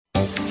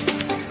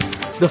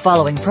The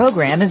following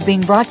program is being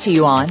brought to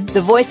you on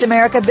the Voice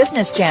America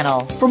Business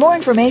Channel. For more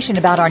information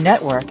about our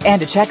network and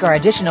to check our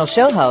additional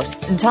show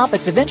hosts and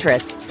topics of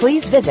interest,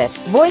 please visit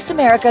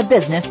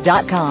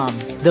voiceamericabusiness.com.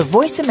 The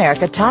Voice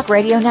America Talk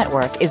Radio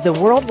Network is the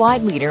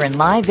worldwide leader in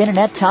live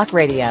Internet talk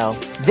radio.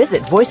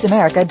 Visit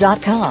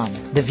voiceamerica.com.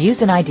 The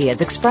views and ideas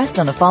expressed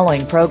on the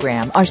following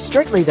program are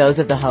strictly those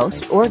of the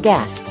host or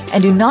guests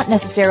and do not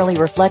necessarily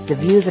reflect the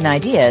views and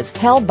ideas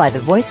held by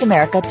the Voice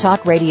America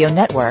Talk Radio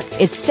Network,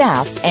 its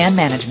staff, and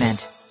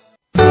management.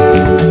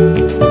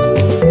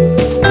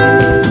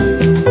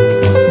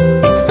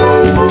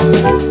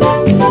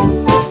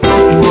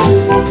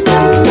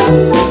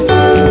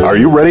 Are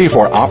you ready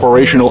for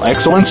operational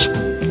excellence?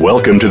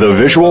 Welcome to the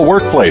Visual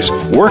Workplace,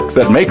 work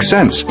that makes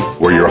sense,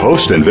 where your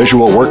host and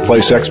visual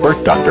workplace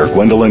expert, Dr.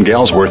 Gwendolyn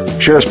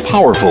Galsworth, shares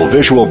powerful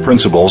visual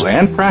principles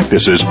and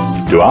practices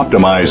to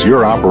optimize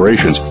your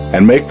operations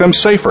and make them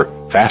safer,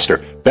 faster,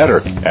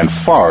 better, and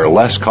far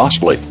less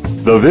costly.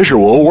 The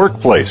Visual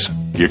Workplace.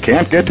 You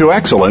can't get to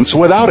excellence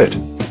without it.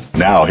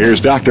 Now, here's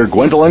Dr.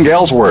 Gwendolyn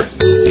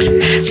Galsworth.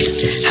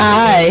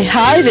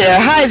 Hi there.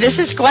 Hi, this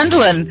is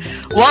Gwendolyn.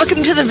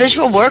 Welcome to the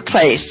Visual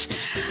Workplace.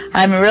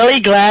 I'm really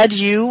glad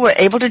you were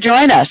able to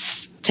join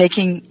us,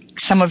 taking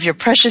some of your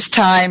precious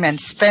time and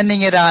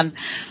spending it on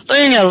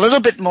learning a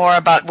little bit more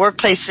about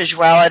workplace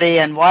visuality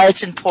and why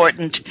it's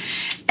important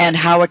and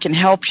how it can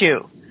help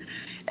you.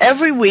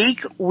 Every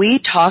week, we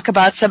talk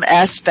about some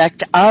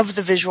aspect of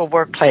the visual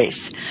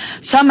workplace,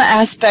 some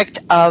aspect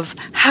of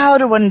how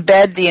to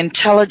embed the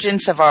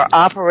intelligence of our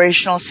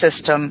operational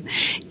system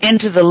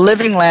into the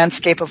living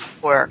landscape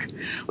of work.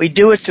 We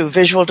do it through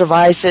visual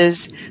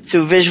devices,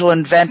 through visual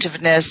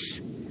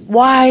inventiveness.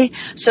 Why?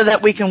 So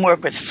that we can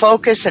work with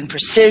focus and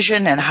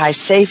precision and high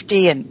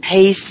safety and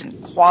pace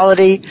and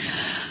quality,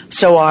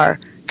 so our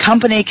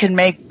company can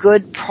make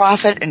good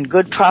profit and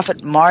good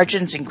profit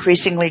margins,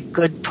 increasingly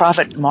good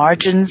profit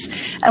margins,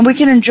 and we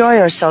can enjoy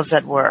ourselves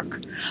at work.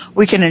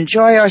 We can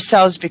enjoy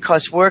ourselves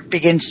because work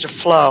begins to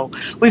flow.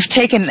 We've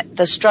taken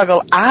the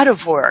struggle out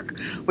of work.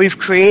 We've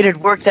created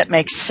work that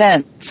makes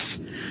sense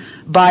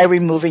by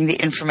removing the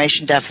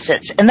information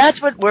deficits. And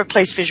that's what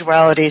workplace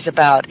visuality is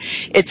about.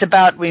 It's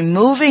about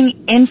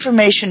removing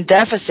information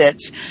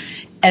deficits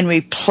and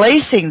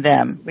replacing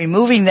them,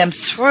 removing them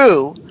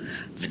through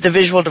the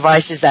visual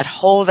devices that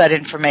hold that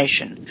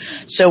information.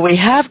 So we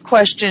have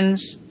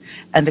questions,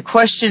 and the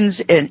questions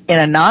in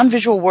a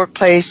non-visual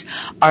workplace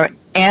are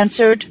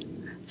answered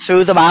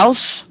through the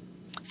mouth,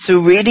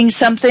 through reading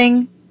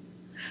something,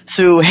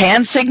 through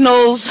hand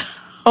signals,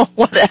 or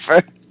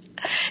whatever.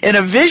 In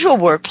a visual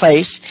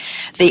workplace,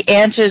 the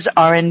answers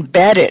are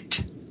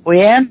embedded.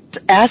 We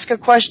ask a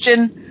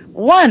question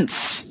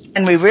once,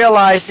 and we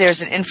realize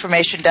there's an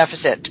information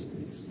deficit.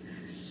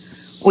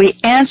 We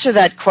answer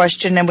that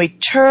question and we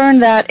turn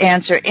that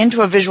answer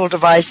into a visual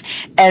device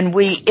and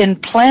we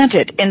implant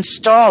it,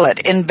 install it,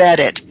 embed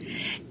it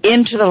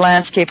into the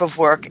landscape of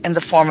work in the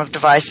form of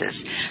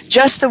devices.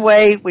 Just the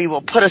way we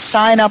will put a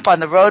sign up on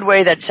the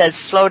roadway that says,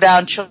 "Slow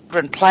down,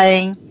 children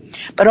playing,"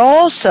 but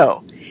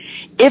also,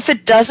 if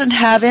it doesn't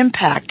have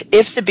impact,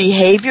 if the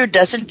behavior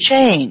doesn't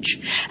change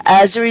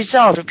as a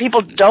result, if people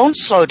don't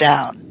slow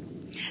down,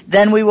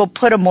 then we will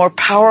put a more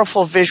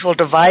powerful visual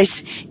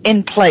device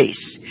in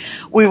place.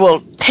 We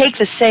will take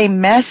the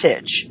same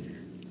message,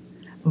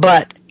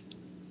 but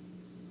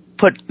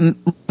put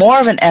more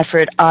of an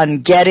effort on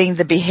getting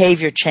the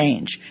behavior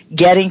change,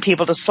 getting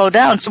people to slow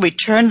down. So we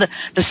turn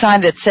the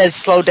sign that says,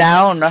 "Slow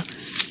down,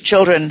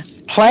 children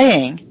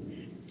playing,"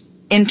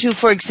 into,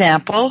 for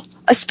example,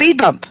 a speed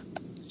bump,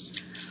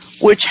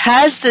 which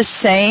has the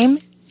same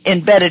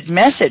embedded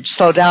message,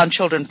 "Slow down,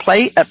 children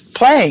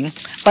playing,"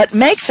 but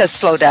makes us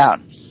slow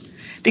down.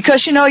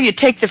 Because, you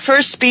take the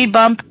first speed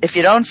bump. If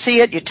you don't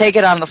see it, you take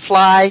it on the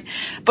fly.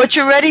 But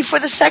you're ready for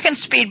the second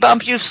speed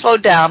bump. You've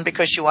slowed down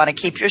because you want to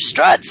keep your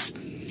struts.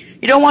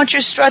 You don't want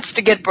your struts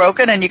to get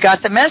broken, and you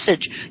got the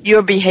message.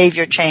 Your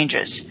behavior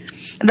changes.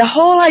 And the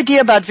whole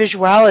idea about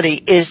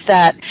visuality is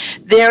that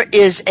there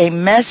is a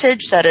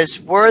message that is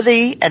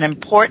worthy and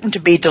important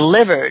to be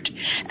delivered,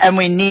 and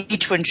we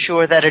need to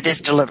ensure that it is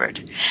delivered.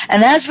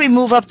 And as we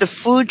move up the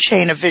food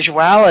chain of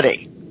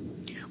visuality,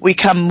 we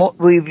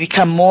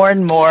become more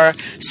and more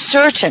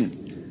certain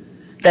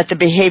that the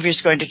behavior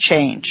is going to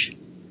change.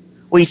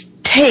 We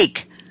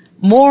take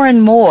more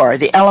and more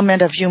the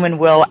element of human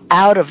will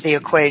out of the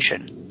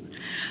equation.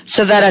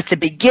 So that at the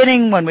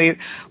beginning, when we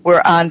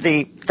were on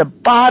the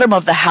bottom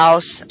of the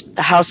house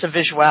of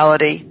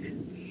visuality,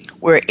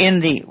 we're in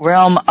the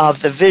realm of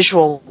the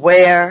visual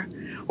where,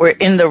 we're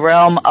in the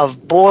realm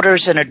of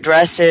borders and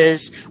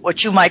addresses,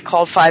 what you might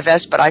call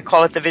 5S, but I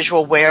call it the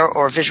visual where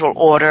or visual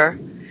order.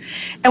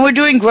 And we're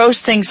doing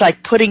gross things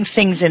like putting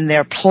things in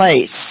their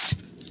place.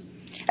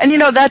 And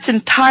that's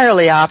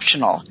entirely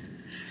optional.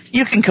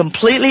 You can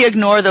completely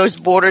ignore those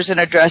borders and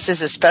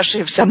addresses,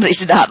 especially if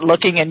somebody's not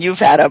looking and you've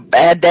had a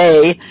bad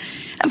day,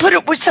 and put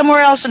it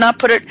somewhere else and not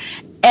put it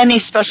any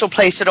special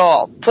place at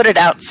all. Put it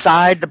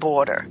outside the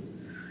border.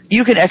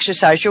 You can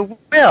exercise your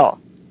will.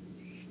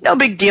 No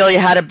big deal, you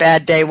had a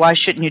bad day. Why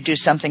shouldn't you do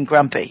something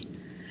grumpy?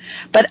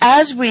 But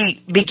as we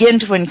begin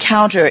to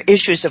encounter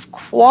issues of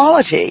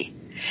quality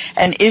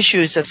and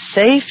issues of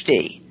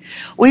safety,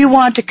 we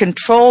want to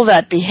control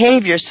that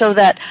behavior so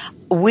that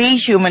we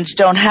humans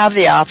don't have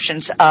the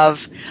options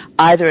of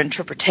either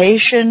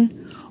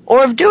interpretation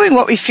or of doing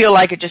what we feel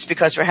like it just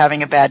because we're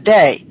having a bad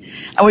day.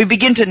 And we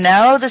begin to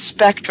narrow the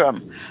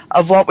spectrum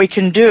of what we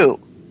can do.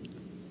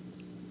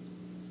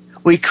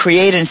 We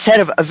create, instead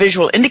of a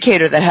visual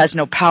indicator that has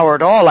no power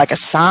at all, like a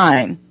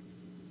sign,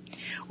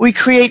 we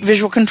create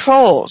visual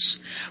controls,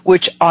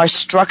 which are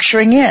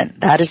structuring in.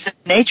 That is the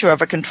nature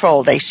of a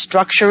control. They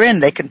structure in.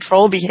 They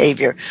control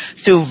behavior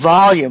through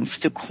volume,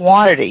 through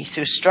quantity,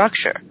 through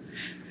structure.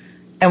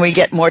 And we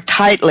get more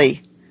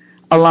tightly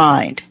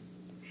aligned.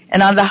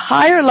 And on the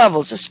higher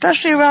levels,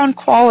 especially around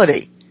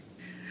quality,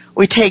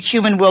 we take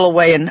human will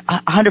away in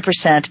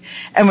 100%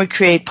 and we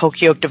create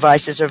Poka-yoke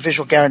devices or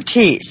visual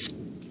guarantees,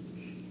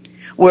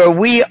 where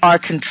we are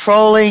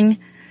controlling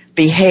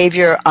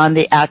behavior on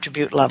the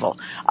attribute level.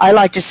 I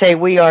like to say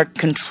we are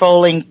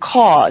controlling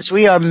cause.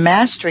 We are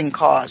mastering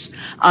cause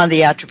on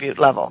the attribute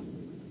level.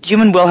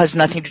 Human will has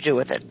nothing to do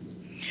with it.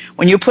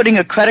 When you're putting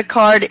a credit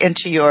card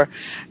into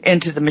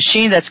the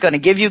machine that's going to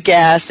give you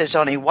gas, there's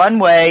only one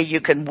way.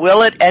 You can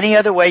will it any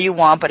other way you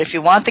want, but if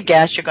you want the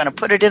gas, you're going to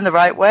put it in the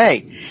right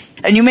way.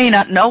 And you may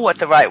not know what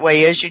the right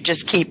way is. You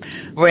just keep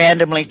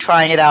randomly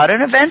trying it out,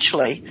 and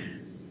eventually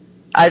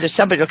either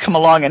somebody will come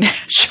along and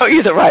show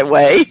you the right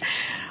way,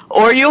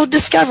 or you'll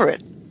discover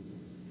it.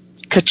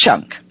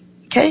 Ka-chunk.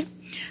 Okay?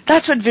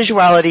 That's what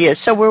visuality is.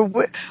 So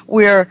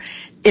we're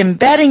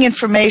embedding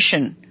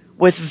information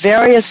with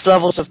various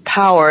levels of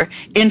power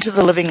into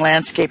the living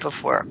landscape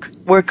of work.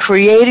 We're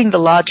creating the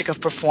logic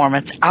of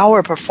performance,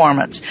 our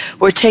performance.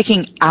 We're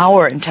taking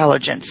our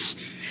intelligence,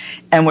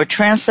 and we're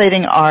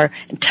translating our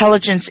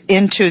intelligence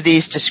into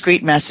these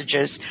discrete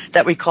messages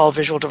that we call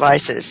visual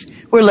devices.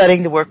 We're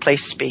letting the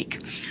workplace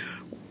speak.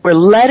 We're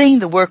letting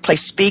the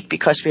workplace speak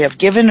because we have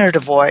given it a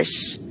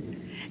voice,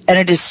 and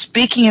it is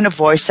speaking in a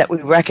voice that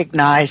we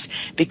recognize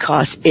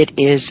because it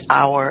is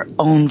our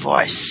own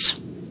voice.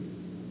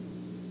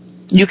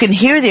 You can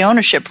hear the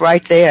ownership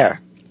right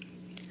there.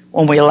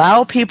 When we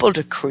allow people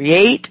to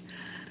create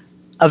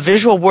a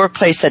visual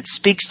workplace that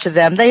speaks to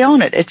them, they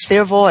own it. It's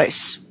their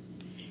voice.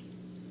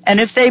 And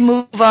if they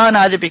move on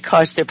either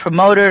because they're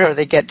promoted or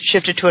they get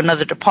shifted to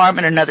another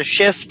department, another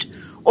shift,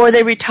 or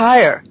they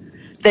retire,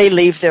 they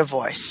leave their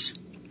voice.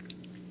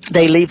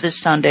 They leave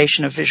this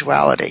foundation of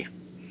visuality.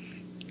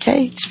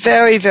 Okay? It's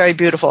very, very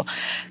beautiful.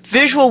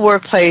 Visual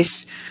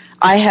workplace,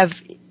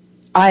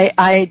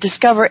 I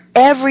discover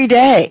every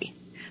day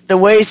the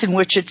ways in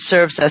which it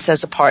serves us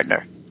as a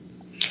partner.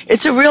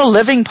 It's a real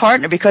living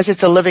partner because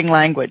it's a living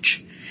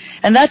language.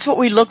 And that's what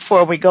we look for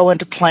when we go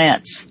into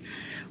plants.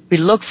 We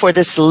look for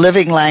this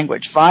living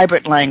language,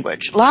 vibrant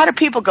language. A lot of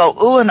people go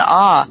ooh and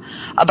ah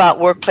about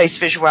workplace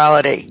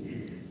visuality.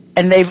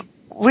 And they've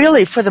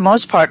really, for the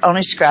most part,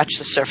 only scratched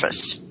the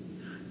surface.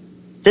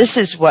 This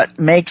is what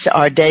makes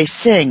our day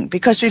sing,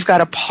 because we've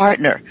got a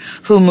partner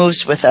who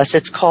moves with us.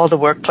 It's called the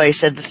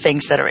workplace and the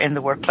things that are in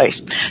the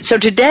workplace. So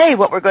today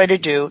what we're going to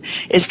do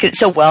is,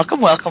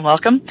 welcome.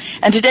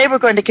 And today we're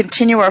going to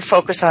continue our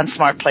focus on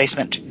smart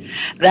placement.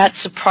 That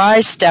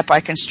surprise step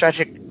I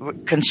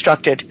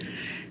constructed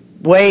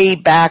way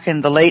back in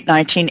the late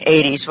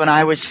 1980s when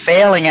I was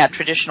failing at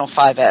traditional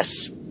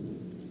 5S.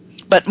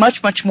 But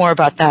much, much more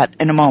about that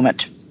in a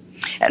moment.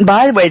 And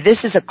by the way,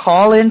 this is a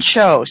call-in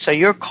show, so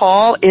your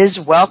call is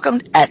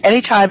welcomed at any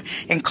time,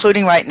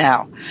 including right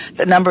now.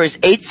 The number is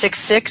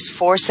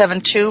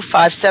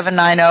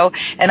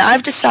 866-472-5790, and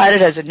I've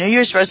decided as a New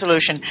Year's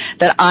resolution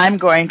that I'm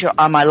going to,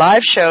 on my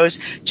live shows,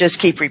 just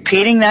keep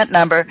repeating that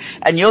number,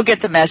 and you'll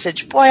get the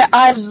message. Boy,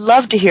 I'd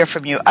love to hear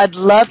from you. I'd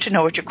love to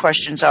know what your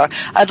questions are.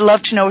 I'd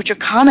love to know what your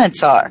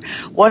comments are.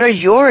 What are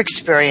your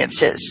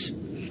experiences?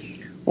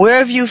 Where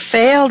have you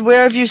failed?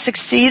 Where have you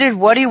succeeded?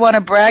 What do you want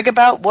to brag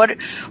about? What do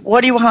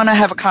you want to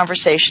have a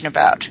conversation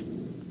about?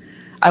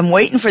 I'm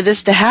waiting for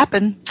this to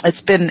happen.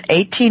 It's been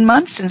 18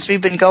 months since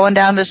we've been going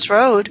down this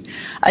road.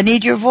 I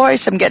need your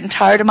voice. I'm getting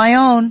tired of my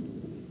own.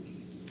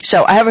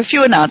 So I have a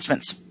few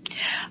announcements.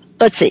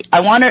 Let's see.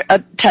 I want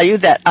to tell you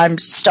that I'm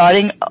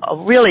starting a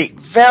really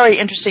very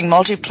interesting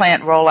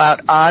multi-plant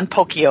rollout on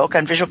Poka-yoke,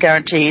 on visual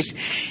guarantees,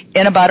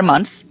 in about a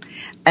month.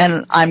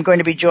 And I'm going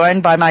to be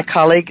joined by my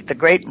colleague, the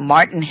great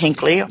Martin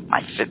Hinckley,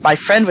 my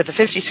friend with a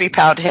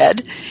 53-pound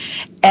head.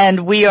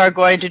 And we are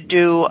going to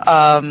do,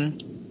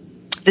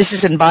 this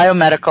is in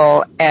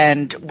biomedical,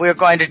 and we're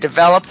going to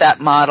develop that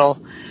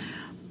model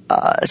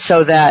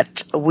so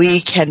that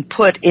we can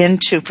put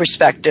into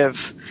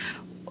perspective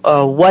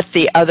what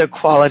the other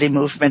quality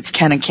movements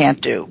can and can't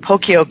do.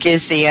 Poka-yoke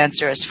is the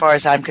answer as far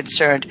as I'm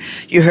concerned.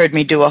 You heard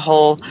me do a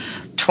whole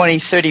 20,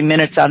 30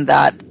 minutes on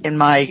that in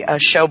my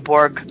show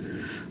Borg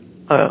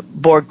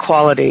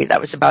Quality. That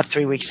was about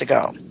 3 weeks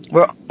ago.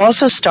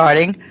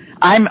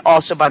 I'm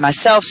also by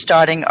myself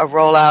starting a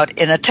rollout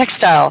in a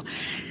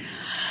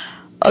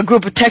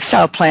group of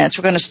textile plants.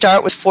 We're going to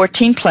start with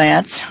 14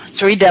 plants,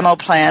 3 demo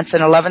plants,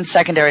 and 11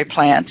 secondary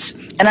plants.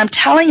 And I'm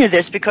telling you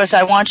this because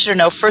I want you to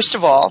know, first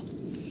of all,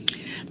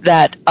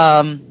 that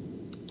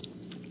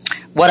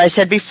what I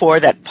said before,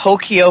 that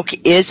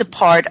Poka-yoke is a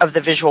part of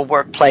the visual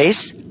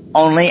workplace,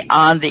 only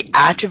on the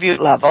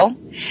attribute level.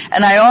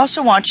 And I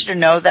also want you to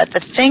know that the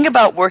thing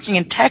about working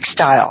in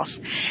textiles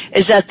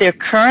is that there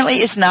currently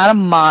is not a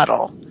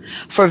model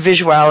for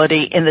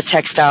visuality in the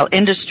textile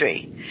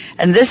industry.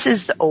 And this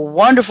is a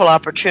wonderful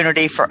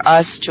opportunity for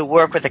us to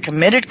work with a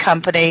committed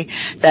company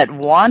that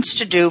wants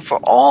to do, for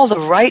all the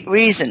right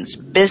reasons,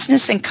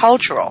 business and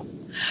cultural,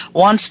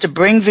 wants to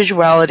bring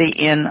visuality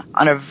in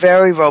on a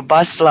very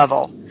robust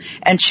level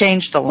and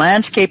change the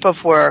landscape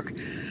of work,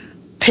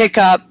 pick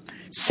up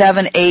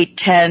 7, 8,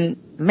 10,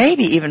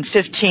 maybe even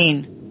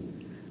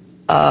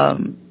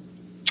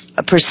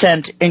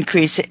 15%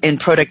 increase in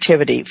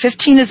productivity.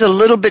 15 is a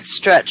little bit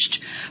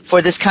stretched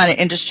for this kind of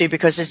industry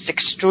because it's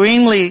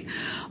extremely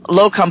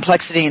low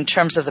complexity in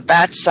terms of the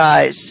batch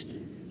size,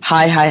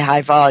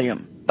 high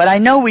volume. But I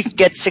know we can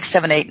get 6,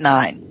 7, 8,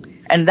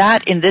 9. And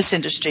that in this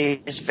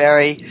industry is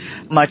very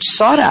much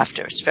sought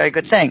after. It's a very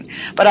good thing.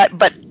 But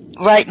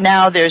right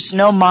now there's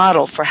no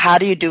model for how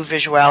do you do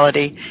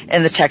visuality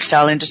in the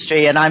textile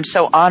industry, and I'm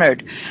so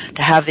honored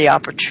to have the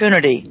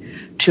opportunity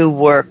to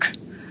work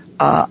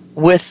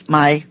with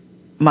my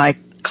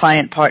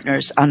client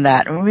partners on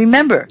that. And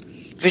remember,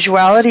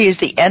 visuality is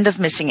the end of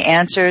missing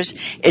answers.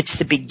 It's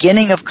the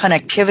beginning of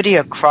connectivity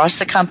across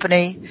the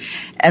company.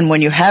 And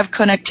when you have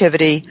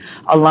connectivity,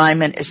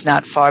 alignment is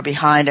not far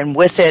behind. And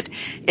with it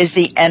is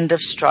the end of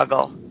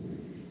struggle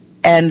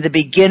and the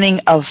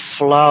beginning of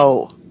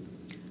flow,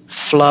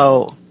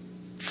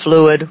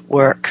 fluid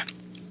work.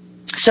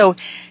 So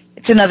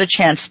it's another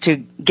chance to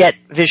get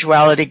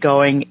visuality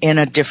going in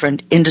a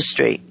different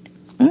industry.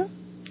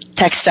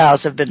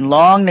 Textiles have been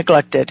long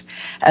neglected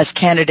as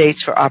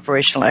candidates for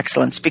operational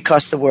excellence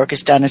because the work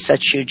is done in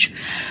such huge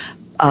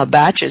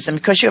batches and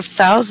because you have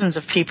thousands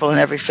of people in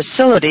every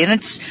facility. And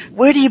it's,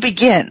 where do you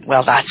begin?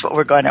 Well, that's what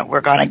we're going to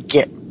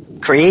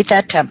create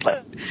that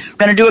template. We're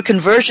going to do a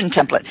conversion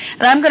template.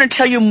 And I'm going to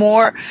tell you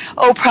more,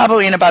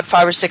 probably in about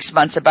 5 or 6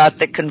 months, about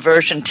the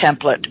conversion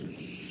template.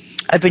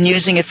 I've been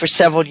using it for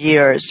several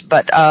years,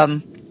 but I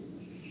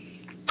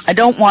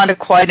don't want to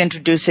quite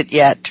introduce it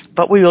yet,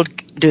 but we will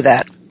do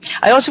that.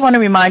 I also want to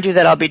remind you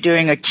that I'll be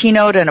doing a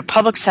keynote and a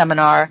public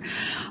seminar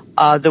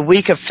the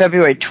week of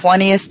February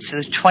 20th to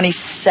the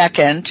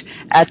 22nd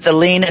at the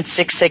Lean and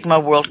Six Sigma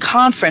World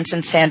Conference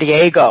in San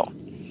Diego.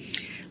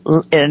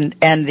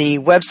 And the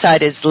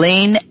website is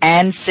Lean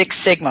and Six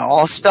Sigma,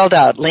 all spelled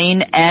out,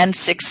 Lean and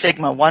Six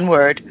Sigma, one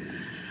word,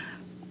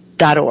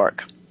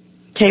 .org.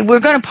 Okay, we're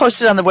going to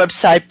post it on the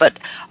website, but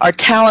our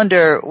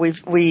calendar,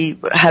 we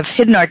have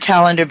hidden our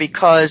calendar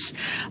because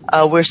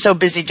we're so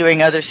busy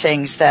doing other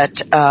things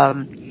that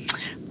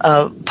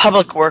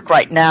public work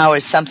right now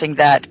is something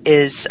that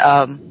is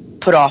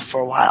put off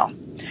for a while.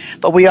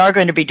 But we are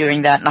going to be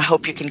doing that, and I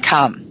hope you can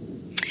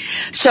come.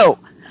 So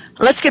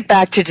let's get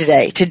back to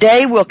today.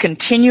 Today we'll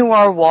continue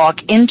our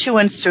walk into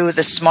and through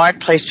the SMART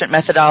placement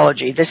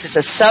methodology. This is a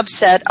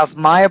subset of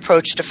my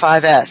approach to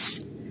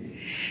 5S.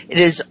 It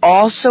is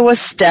also a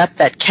step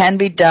that can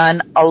be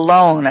done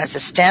alone as a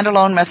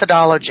standalone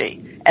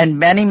methodology, and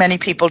many, many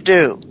people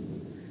do.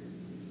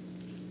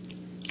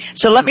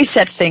 So let me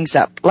set things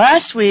up.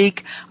 Last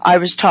week, I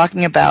was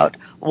talking about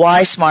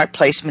why SMART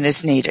placement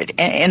is needed.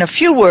 In a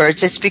few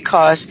words, it's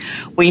because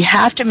we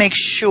have to make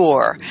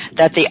sure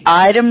that the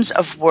items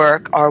of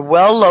work are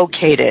well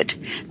located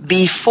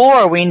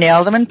before we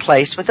nail them in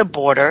place with a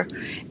border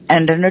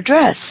and an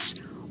address,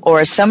 or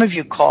as some of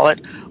you call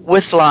it,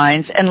 with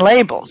lines and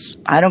labels.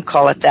 I don't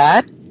call it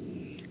that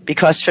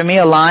because for me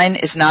a line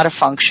is not a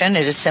function.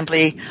 It is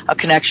simply a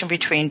connection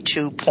between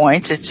 2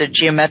 points. It's a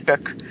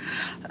geometric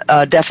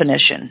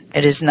definition.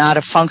 It is not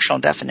a functional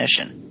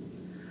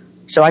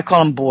definition. So I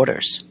call them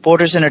borders.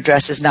 Borders and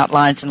addresses, not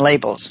lines and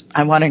labels.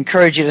 I want to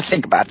encourage you to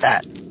think about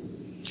that.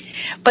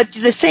 But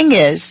the thing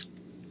is,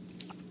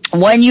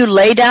 when you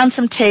lay down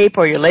some tape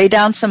or you lay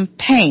down some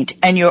paint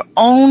and you're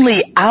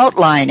only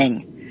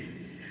outlining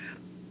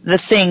the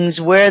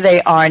things where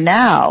they are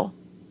now,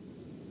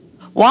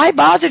 why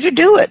bother to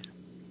do it?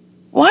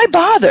 Why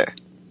bother?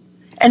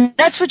 And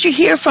that's what you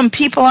hear from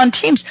people on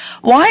teams.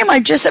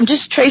 I'm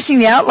just tracing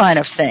the outline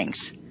of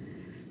things.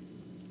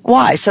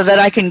 Why? So that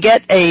I can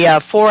get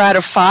a 4 out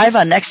of 5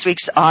 on next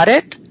week's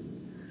audit?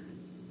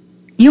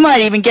 You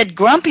might even get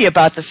grumpy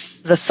about the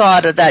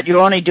thought of that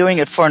you're only doing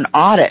it for an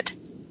audit.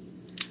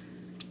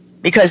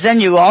 Because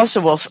then you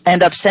also will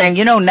end up saying,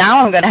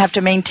 now I'm going to have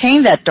to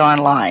maintain that darn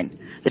line.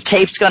 The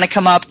tape's going to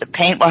come up. The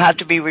paint will have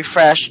to be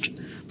refreshed.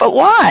 But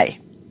why?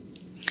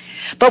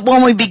 But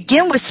when we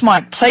begin with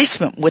SMART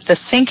placement, with the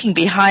thinking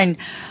behind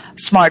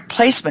SMART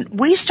placement,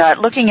 we start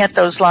looking at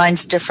those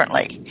lines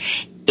differently.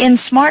 In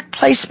SMART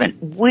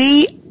placement,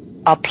 we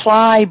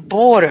apply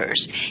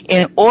borders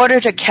in order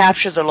to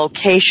capture the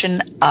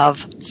location of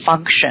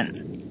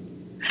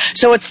function.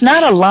 So it's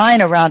not a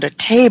line around a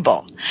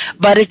table,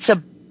 but it's a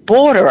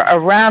border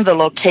around the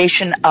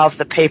location of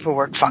the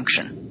paperwork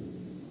function.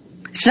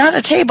 It's not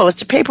a table,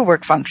 it's a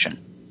paperwork function.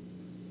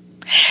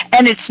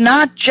 And it's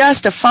not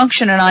just a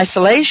function in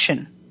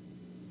isolation.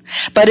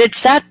 But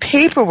it's that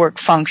paperwork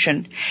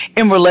function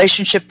in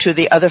relationship to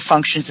the other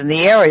functions in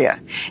the area,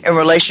 in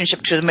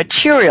relationship to the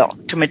material,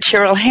 to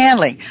material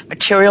handling,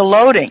 material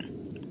loading,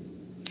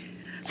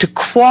 to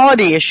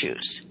quality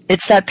issues.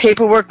 It's that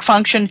paperwork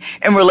function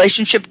in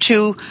relationship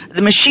to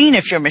the machine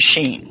if you're a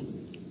machine,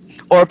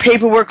 or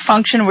paperwork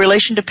function in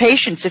relation to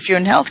patients if you're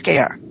in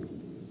healthcare.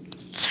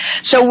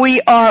 So we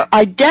are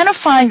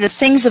identifying the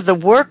things of the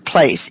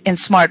workplace in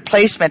smart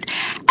placement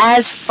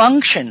as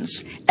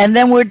functions, and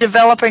then we're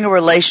developing a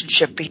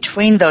relationship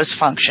between those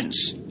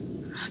functions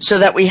so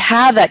that we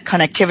have that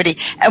connectivity,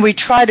 and we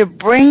try to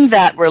bring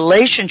that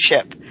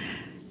relationship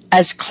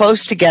as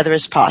close together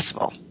as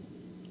possible.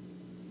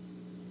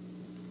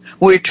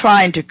 We're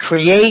trying to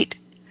create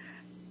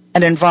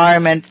an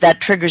environment that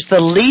triggers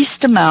the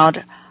least amount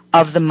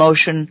of the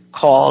motion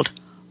called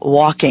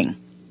walking,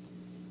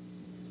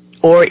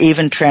 or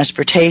even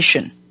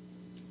transportation.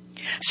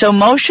 So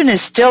motion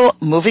is still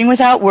moving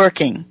without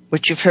working,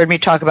 which you've heard me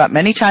talk about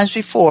many times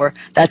before.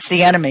 That's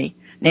the enemy,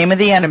 name of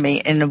the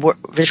enemy in the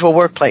visual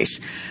workplace.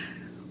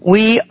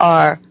 We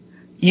are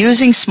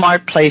using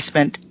smart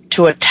placement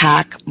to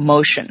attack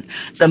motion,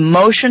 the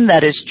motion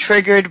that is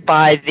triggered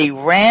by the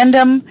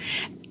random,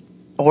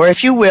 or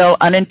if you will,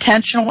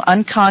 unintentional,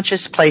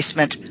 unconscious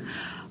placement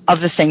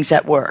of the things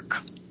at work,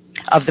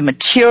 of the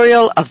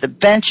material, of the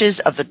benches,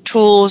 of the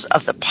tools,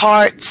 of the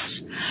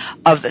parts,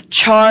 of the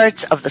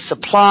charts, of the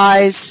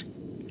supplies.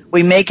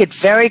 We make it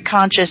very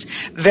conscious,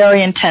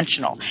 very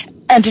intentional.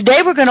 And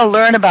today we're going to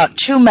learn about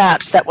 2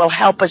 maps that will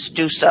help us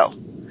do so,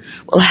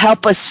 will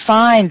help us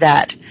find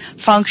that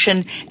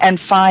function and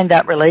find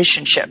that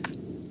relationship.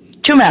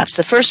 2 maps.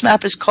 The first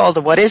map is called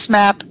the What Is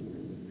map,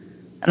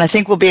 and I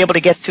think we'll be able to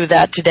get through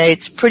that today.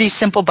 It's pretty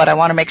simple, but I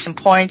want to make some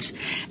points.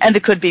 And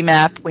the Could Be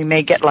map, we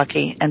may get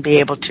lucky and be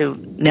able to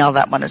nail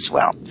that one as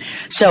well.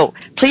 So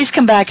please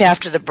come back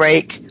after the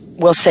break.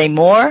 We'll say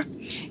more,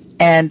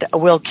 and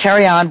we'll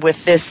carry on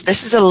with this.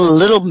 This is a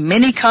little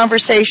mini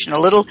conversation, a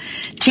little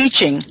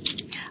teaching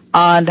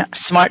on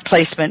smart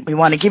placement. We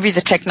want to give you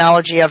the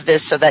technology of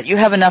this so that you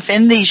have enough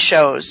in these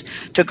shows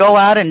to go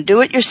out and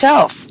do it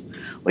yourself.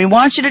 We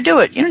want you to do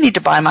it. You don't need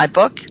to buy my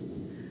book.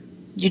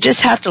 You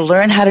just have to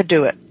learn how to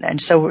do it.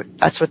 And so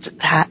that's what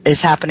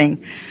is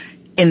happening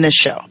in this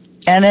show.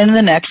 And in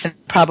the next, and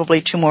probably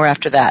 2 more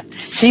after that.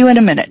 See you in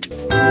a minute.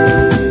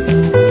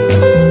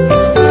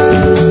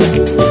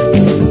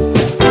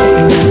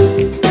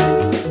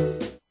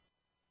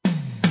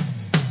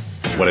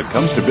 When it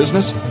comes to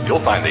business, you'll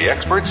find the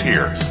experts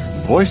here.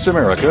 Voice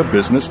America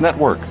Business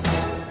Network.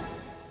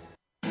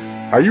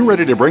 Are you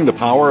ready to bring the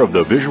power of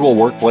the visual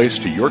workplace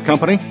to your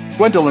company?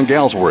 Gwendolyn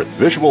Galsworth,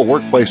 visual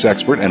workplace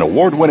expert and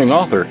award-winning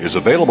author, is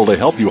available to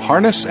help you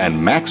harness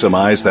and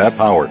maximize that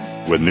power.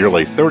 With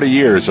nearly 30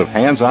 years of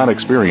hands-on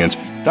experience,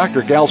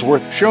 Dr.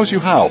 Galsworth shows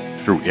you how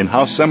through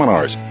in-house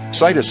seminars,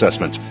 site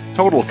assessments,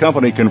 total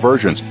company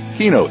conversions,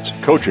 keynotes,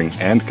 coaching,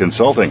 and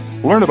consulting.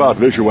 Learn about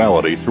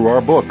visuality through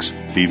our books,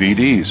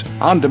 DVDs,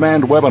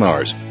 on-demand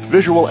webinars,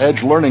 Visual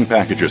Edge learning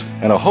packages,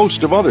 and a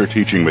host of other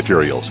teaching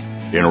materials.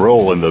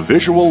 Enroll in the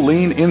Visual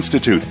Lean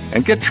Institute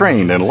and get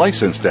trained and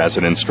licensed as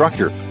an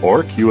instructor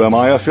or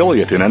QMI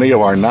affiliate in any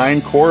of our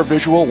 9 core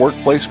visual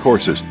workplace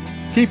courses.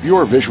 Keep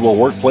your visual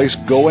workplace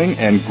going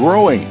and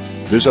growing.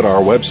 Visit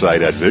our website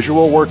at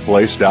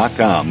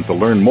visualworkplace.com to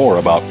learn more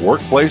about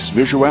workplace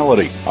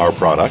visuality, our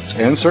products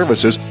and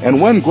services,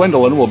 and when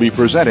Gwendolyn will be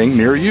presenting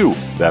near you.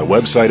 That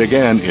website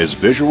again is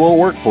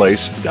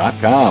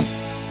visualworkplace.com.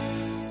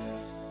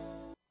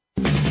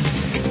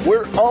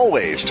 We're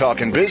always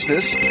talking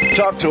business.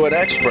 Talk to an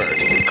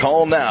expert.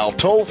 Call now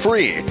toll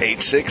free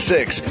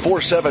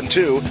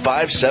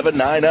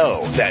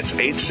 866-472-5790. That's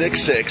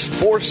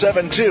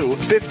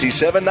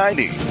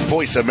 866-472-5790.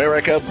 Voice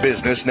America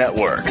Business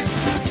Network.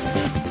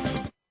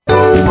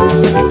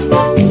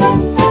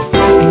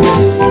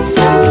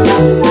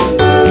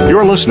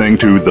 You're listening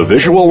to The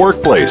Visual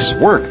Workplace,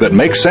 Work That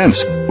Makes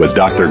Sense, with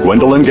Dr.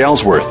 Gwendolyn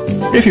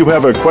Galsworth. If you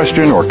have a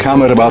question or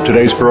comment about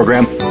today's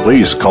program,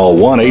 please call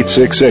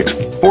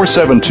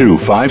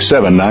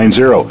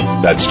 1-866-472-5790.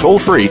 That's toll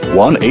free,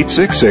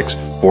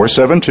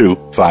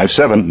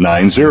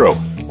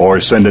 1-866-472-5790.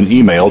 Or send an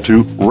email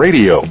to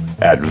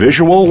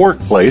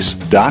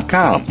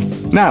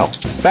radio@visualworkplace.com. Now,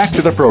 back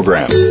to the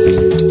program.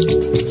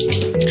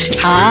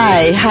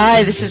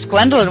 Hi, this is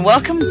Gwendolyn.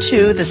 Welcome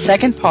to the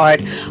second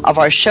part of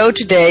our show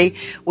today.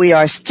 We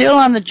are still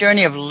on the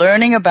journey of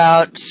learning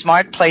about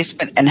smart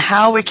placement and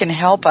how it can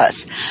help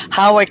us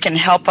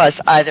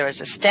either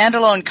as a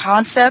standalone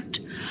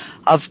concept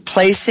of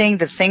placing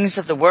the things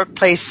of the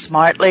workplace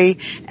smartly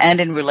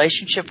and in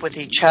relationship with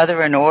each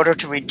other in order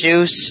to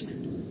reduce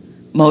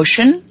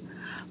motion,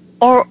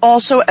 or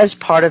also as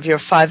part of your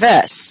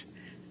 5S.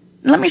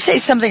 Let me say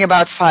something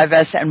about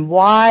 5S and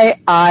why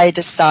I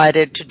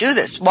decided to do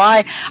this.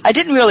 Why I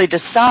didn't really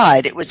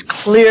decide. It was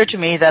clear to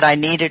me that I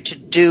needed to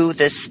do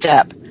this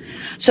step.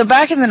 So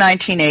back in the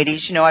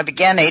 1980s, I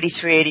began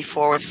 83,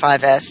 84 with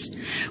 5S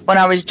when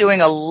I was doing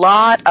a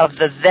lot of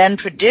the then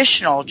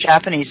traditional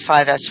Japanese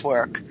 5S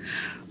work.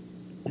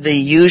 the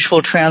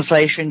usual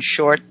translation,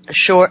 sort,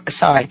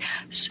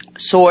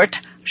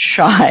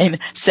 shine,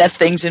 set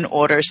things in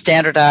order,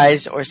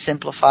 standardize or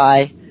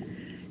simplify,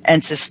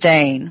 and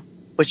sustain,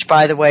 which,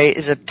 by the way,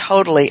 is a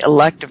totally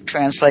elective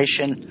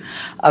translation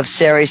of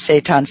Seri,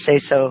 Seitan,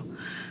 Seiso,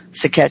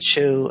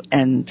 Seketsu,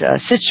 and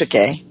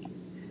Shitsuke.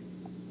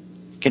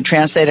 You can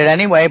translate it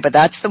anyway, but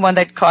that's the one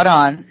that caught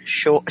on.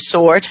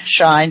 Sort,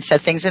 shine,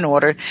 set things in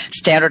order,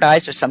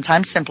 standardize or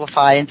sometimes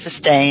simplify, and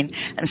sustain.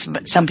 And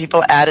some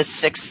people add a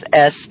 6th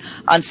S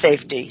on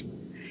safety.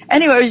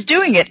 Anyway, I was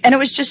doing it, and it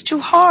was just too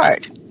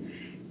hard.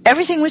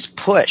 Everything was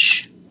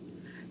push.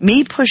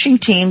 Me pushing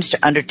teams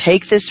to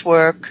undertake this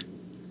work,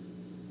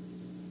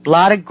 a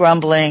lot of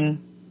grumbling,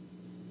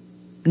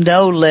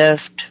 no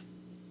lift,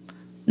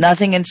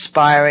 nothing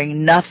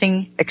inspiring,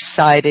 nothing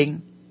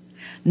exciting.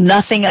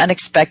 Nothing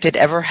unexpected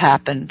ever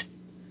happened.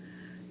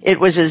 It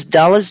was as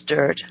dull as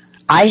dirt.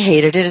 I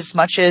hated it as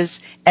much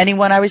as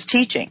anyone I was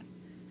teaching.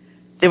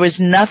 There was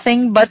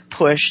nothing but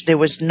push. There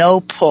was no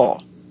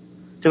pull.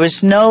 There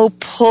was no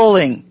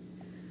pulling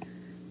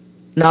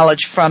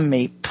knowledge from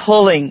me,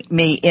 pulling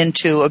me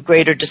into a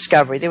greater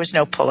discovery. There was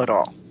no pull at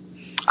all.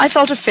 I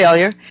felt a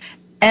failure,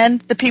 and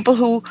the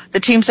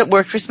teams that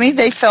worked with me,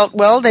 they felt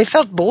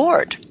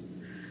bored.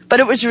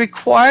 But it was a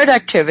required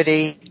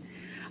activity.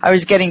 I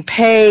was getting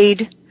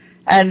paid,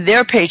 and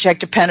their paycheck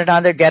depended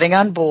on their getting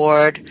on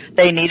board.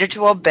 They needed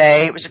to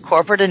obey. It was a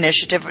corporate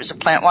initiative. It was a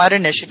plant-wide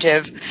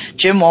initiative.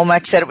 Jim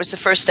Womack said it was the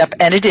first step,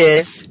 and it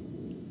is,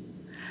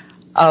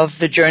 of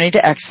the journey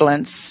to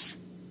excellence.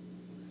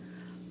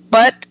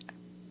 But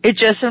it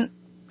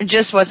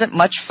just wasn't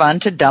much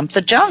fun to dump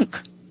the junk.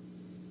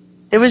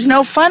 There was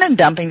no fun in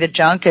dumping the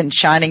junk and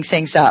shining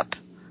things up.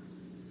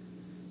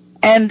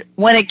 And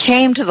when it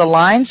came to the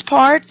lines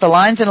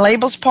and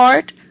labels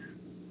part,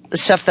 the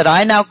stuff that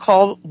I now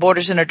call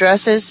borders and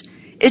addresses,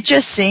 it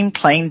just seemed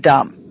plain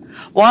dumb.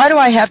 Why do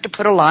I have to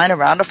put a line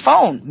around a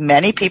phone?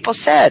 Many people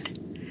said.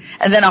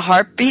 And then a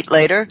heartbeat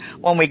later,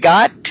 when we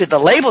got to the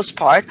labels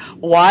part,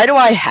 why do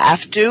I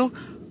have to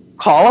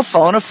call a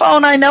phone a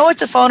phone? I know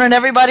it's a phone and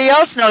everybody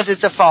else knows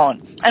it's a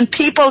phone. And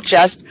people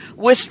just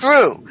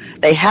withdrew.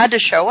 They had to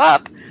show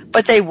up,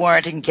 but they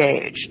weren't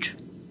engaged.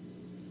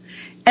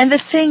 And the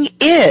thing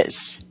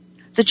is,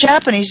 the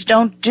Japanese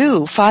don't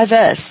do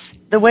 5S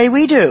the way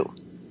we do.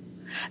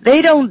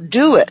 They don't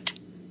do it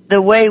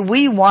the way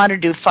we want to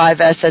do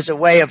 5S as a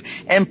way of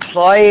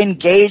employee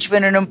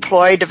engagement and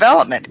employee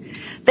development.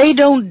 They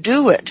don't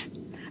do it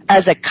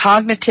as a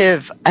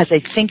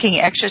thinking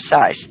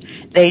exercise.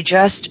 They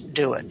just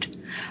do it.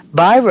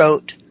 By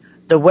rote,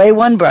 the way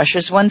one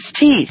brushes one's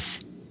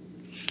teeth.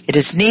 It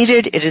is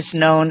needed, it is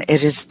known,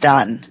 it is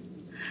done.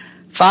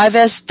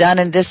 5S done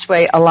in this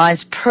way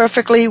aligns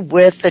perfectly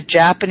with the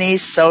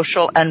Japanese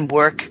social and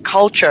work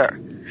culture,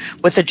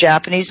 with the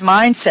Japanese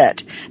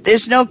mindset.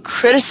 There's no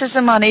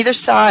criticism on either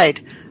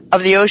side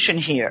of the ocean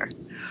here.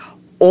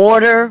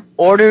 Order,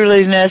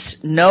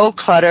 orderliness, no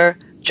clutter,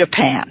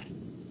 Japan.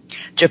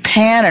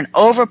 Japan, an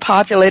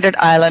overpopulated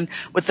island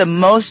with the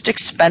most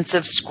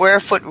expensive square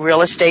foot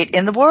real estate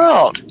in the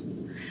world.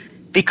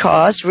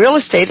 Because real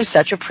estate is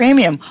such a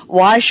premium.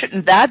 Why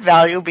shouldn't that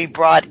value be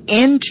brought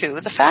into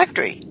the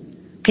factory?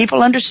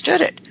 People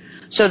understood it.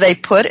 So they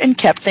put and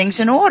kept things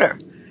in order.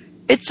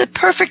 It's a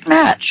perfect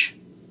match.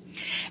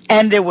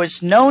 And there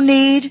was no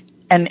need,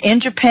 and in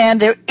Japan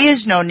there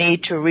is no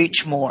need to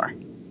reach more.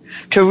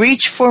 To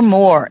reach for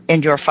more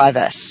in your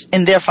 5S,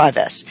 in their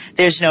 5S.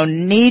 There's no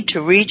need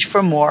to reach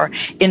for more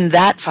in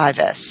that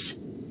 5S.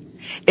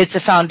 It's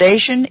a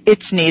foundation,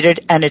 it's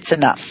needed, and it's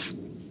enough.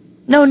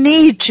 No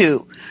need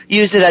to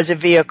use it as a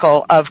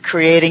vehicle of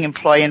creating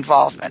employee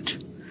involvement.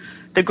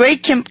 The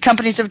great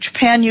companies of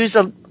Japan use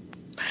a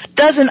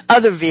dozen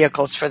other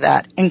vehicles for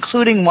that,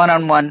 including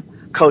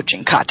one-on-one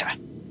coaching, kata.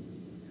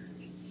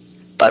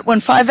 But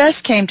when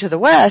 5S came to the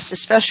West,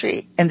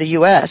 especially in the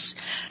U.S.,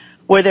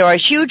 where there are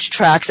huge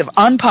tracts of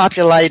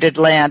unpopulated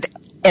land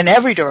in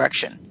every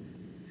direction,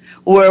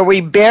 where we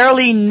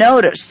barely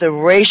notice the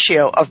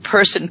ratio of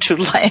person to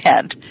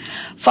land,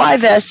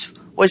 5S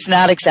was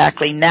not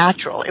exactly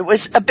natural. It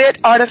was a bit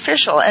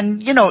artificial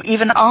and,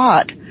 even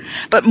odd.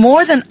 But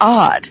more than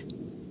odd,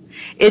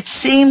 it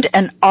seemed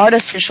an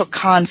artificial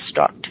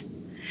construct.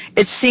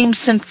 It seemed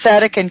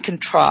synthetic and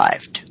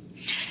contrived.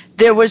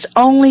 There was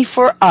only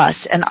for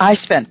us, and I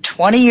spent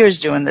 20 years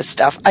doing this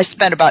stuff. I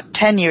spent about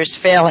 10 years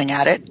failing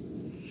at it.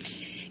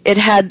 It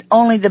had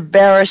only the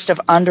barest of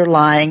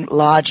underlying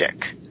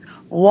logic.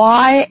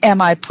 Why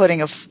am I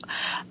putting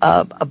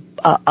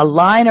a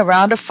line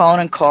around a phone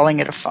and calling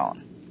it a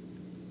phone?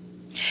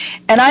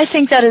 And I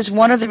think that is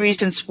one of the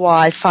reasons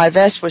why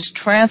 5S was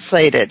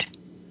translated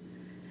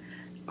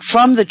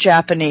from the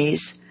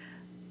Japanese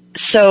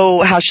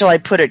so, how shall I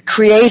put it,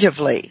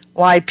 creatively,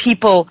 why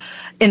people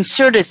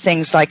inserted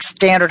things like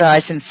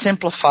standardize and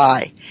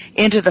simplify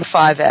into the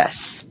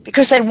 5S,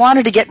 because they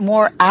wanted to get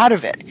more out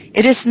of it.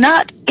 It is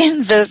not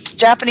in the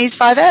Japanese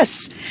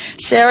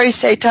 5S. Seri,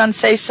 Seitan,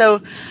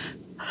 Seiso,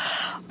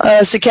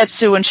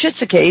 Seketsu, and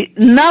Shitsuke,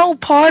 no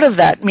part of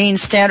that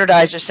means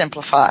standardize or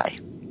simplify.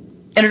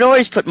 And it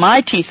always put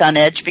my teeth on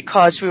edge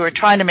because we were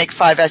trying to make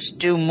 5S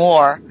do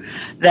more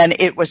than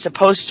it was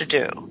supposed to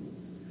do.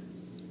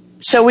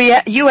 So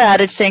you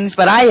added things,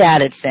 but I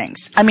added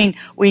things. I mean,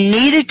 we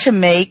needed to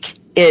make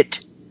it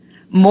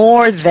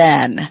more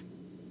than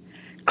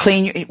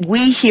clean.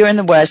 We here in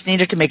the West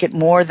needed to make it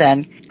more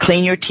than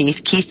clean your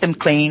teeth, keep them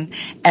clean,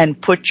 and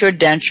put your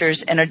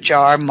dentures in a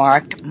jar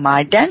marked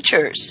 "My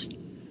Dentures."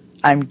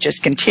 I'm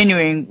just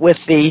continuing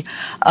with the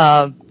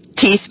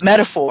teeth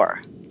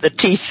metaphor, the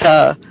teeth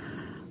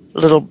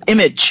little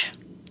image.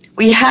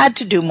 We had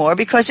to do more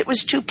because it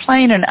was too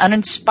plain and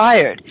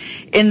uninspired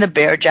in the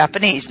bare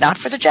Japanese. Not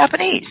for the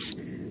Japanese,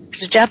 because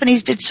the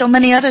Japanese did so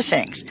many other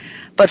things.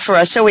 But for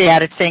us, so we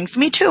added things.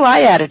 Me too,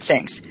 I added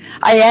things.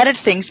 I added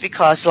things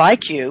because,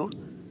 like you,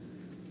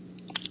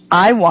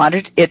 I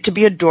wanted it to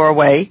be a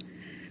doorway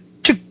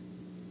to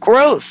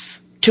growth,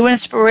 to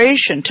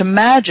inspiration, to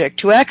magic,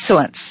 to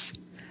excellence.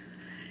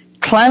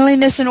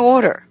 Cleanliness and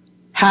order.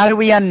 How do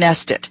we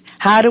unnest it?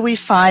 How do we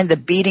find the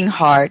beating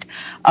heart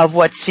of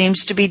what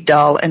seems to be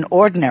dull and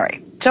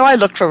ordinary? So I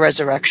looked for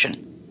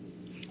resurrection.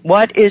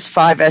 What is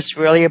 5S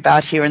really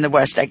about here in the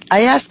West?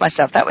 I asked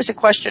myself, that was a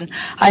question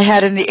I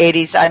had in the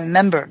 80s. I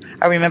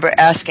remember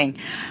asking,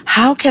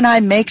 how can I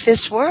make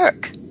this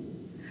work?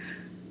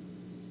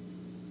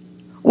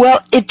 Well,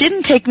 it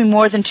didn't take me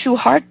more than 2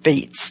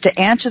 heartbeats to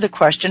answer the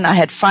question I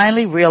had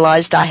finally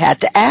realized I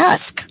had to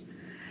ask.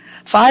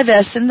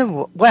 5S in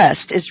the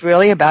West is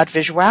really about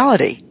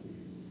visuality.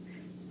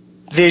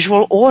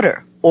 Visual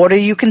order. Order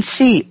you can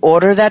see.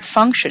 Order that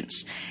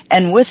functions.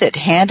 And with it,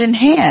 hand in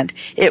hand,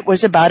 it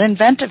was about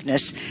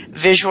inventiveness,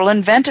 visual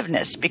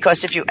inventiveness.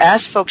 Because if you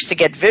ask folks to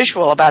get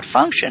visual about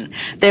function,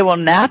 they will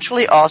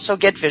naturally also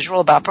get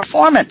visual about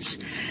performance.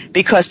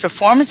 Because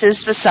performance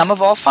is the sum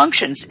of all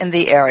functions in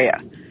the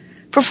area.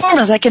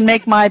 Performance, I can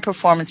make my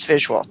performance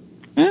visual.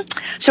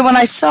 So when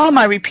I saw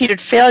my repeated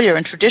failure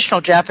in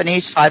traditional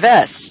Japanese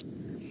 5S,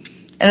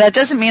 and that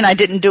doesn't mean I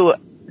didn't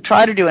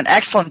try to do an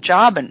excellent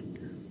job in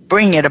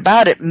bringing it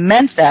about, it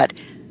meant that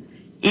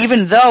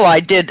even though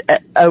I did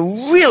a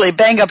really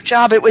bang-up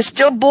job, it was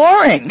still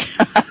boring.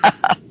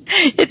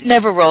 It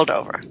never rolled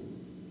over.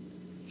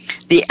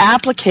 The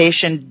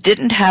application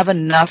didn't have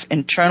enough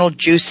internal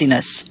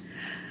juiciness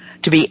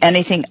to be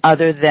anything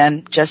other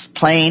than just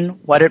plain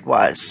what it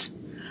was.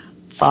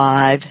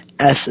 5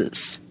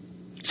 S's.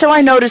 So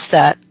I noticed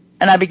that,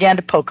 and I began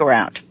to poke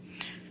around.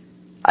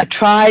 I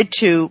tried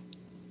to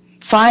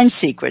find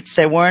secrets.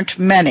 There weren't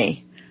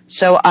many,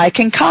 so I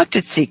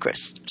concocted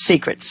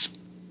secrets.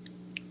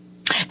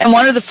 And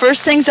one of the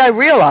first things I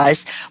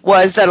realized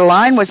was that a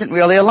line wasn't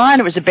really a line.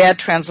 It was a bad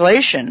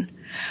translation.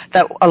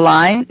 That a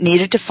line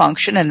needed to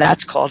function, and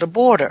that's called a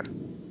border.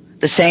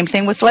 The same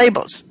thing with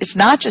labels. It's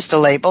not just a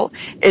label.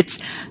 It's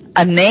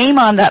a name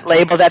on that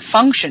label that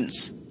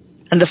functions,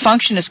 and the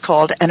function is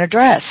called an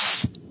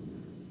address.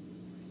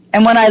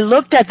 And when I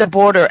looked at the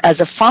border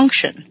as a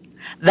function,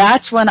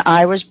 that's when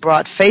I was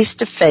brought face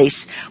to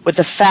face with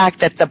the fact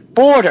that the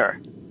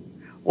border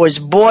was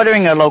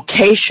bordering a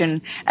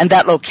location, and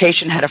that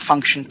location had a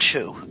function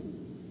too.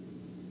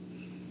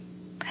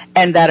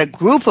 And that a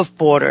group of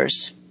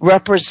borders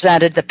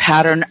represented the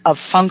pattern of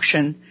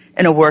function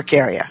in a work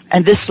area.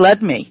 And this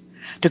led me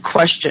to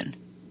question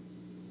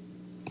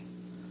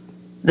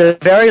the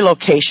very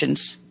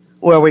locations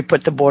where we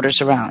put the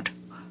borders around.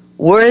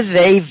 Were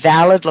they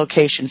valid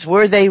locations?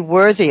 Were they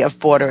worthy of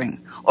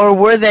bordering? Or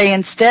were they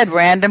instead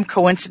random,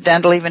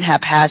 coincidental, even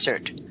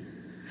haphazard?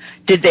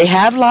 Did they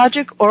have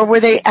logic, or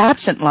were they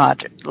absent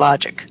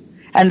logic?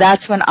 And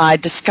that's when I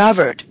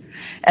discovered,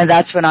 and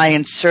that's when I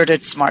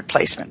inserted smart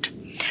placement,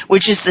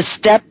 which is the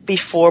step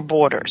before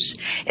borders.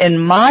 In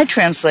my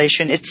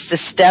translation, it's the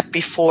step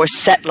before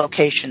set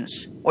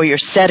locations, where you're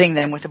setting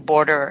them with a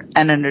border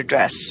and an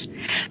address.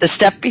 The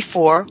step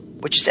before,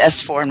 which is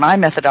S4 in my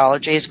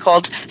methodology, is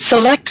called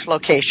select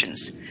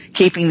locations,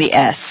 keeping the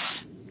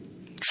S.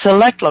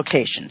 Select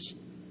locations.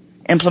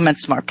 Implement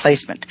smart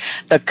placement.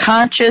 The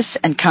conscious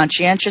and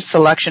conscientious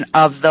selection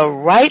of the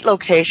right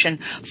location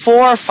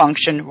for a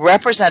function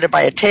represented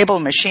by a table,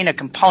 machine, a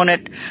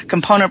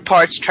component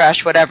parts,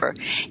 trash, whatever,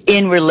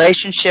 in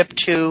relationship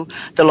to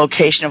the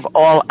location of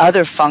all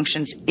other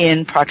functions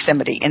in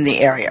proximity in the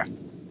area.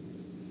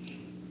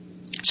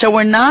 So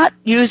we're not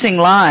using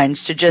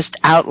lines to just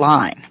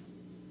outline.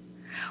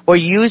 We're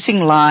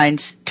using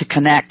lines to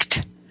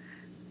connect,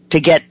 to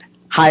get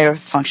higher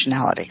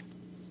functionality.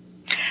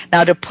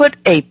 Now, to put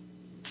a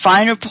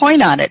finer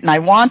point on it, and I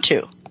want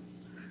to,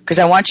 because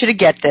I want you to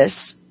get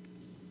this.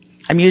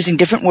 I'm using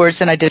different words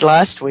than I did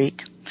last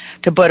week.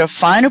 To put a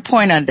finer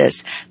point on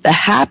this, the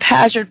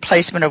haphazard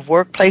placement of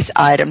workplace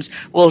items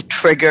will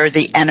trigger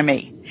the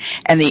enemy.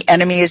 And the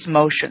enemy is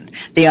motion.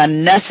 The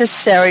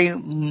unnecessary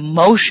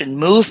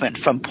movement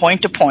from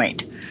point to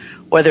point,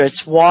 whether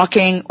it's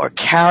walking or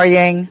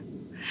carrying,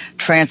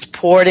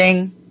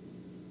 transporting,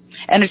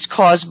 and it's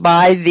caused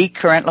by the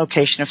current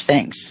location of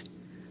things.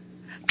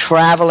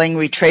 Traveling,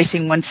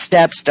 retracing one's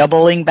steps,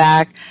 doubling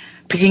back,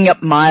 picking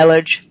up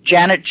mileage.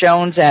 Janet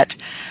Jones at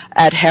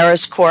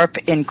Harris Corp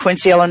in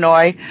Quincy,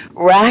 Illinois,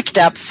 racked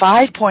up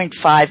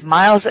 5.5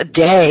 miles a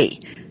day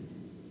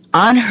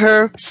on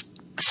her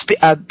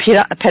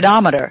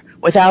pedometer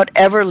without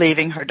ever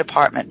leaving her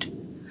department.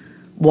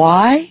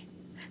 Why?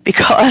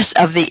 Because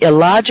of the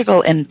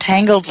illogical,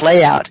 entangled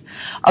layout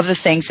of the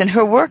things in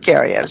her work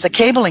area. It was a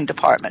cabling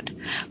department.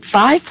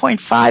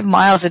 5.5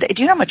 miles a day.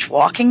 Do you know how much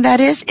walking that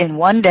is in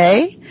one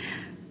day?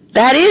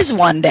 That is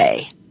one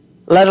day,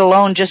 let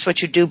alone just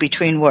what you do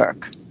between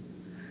work.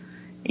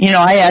 You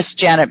know, I asked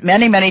Janet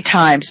many, many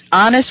times,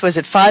 honest, was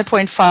it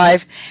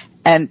 5.5?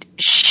 And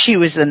she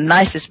was the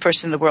nicest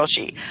person in the world.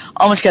 She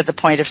almost got the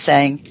point of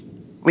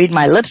saying, read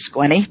my lips,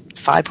 Gwenny,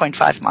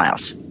 5.5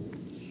 miles.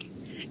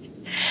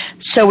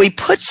 So we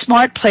put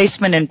smart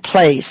placement in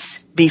place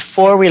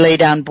before we lay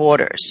down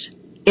borders.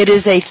 It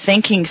is a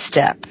thinking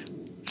step.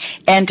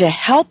 And to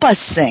help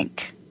us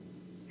think,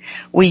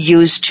 we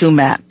use two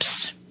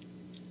maps.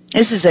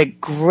 This is a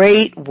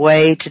great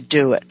way to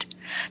do it.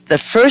 The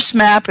first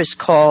map is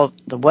called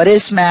the What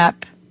Is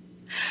map,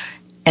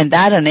 and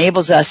that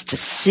enables us to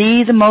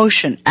see the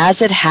motion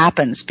as it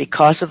happens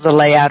because of the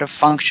layout of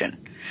function.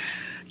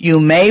 You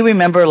may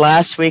remember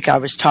last week I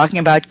was talking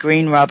about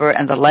green rubber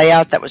and the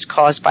layout that was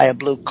caused by a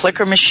blue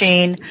clicker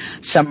machine,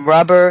 some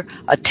rubber,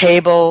 a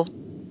table,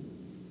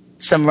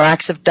 some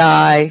racks of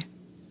dye,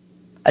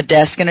 a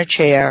desk and a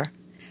chair,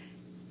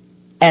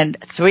 and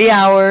 3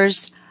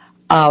 hours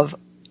of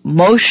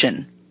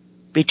motion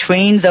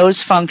between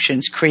those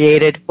functions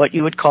created what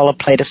you would call a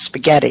plate of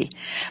spaghetti.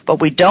 But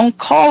we don't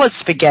call it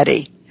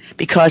spaghetti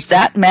because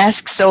that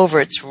masks over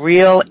its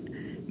real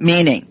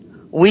meaning.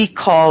 We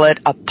call it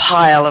a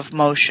pile of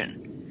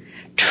motion,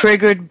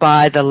 triggered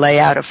by the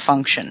layout of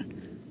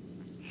function.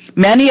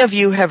 Many of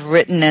you have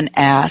written and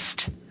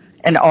asked,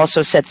 and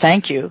also said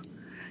thank you,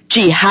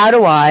 gee, how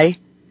do I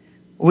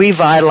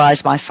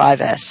revitalize my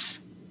 5S?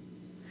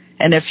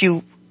 And if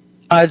you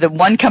are the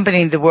one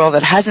company in the world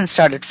that hasn't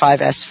started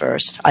 5S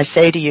first, I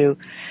say to you,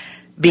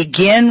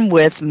 begin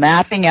with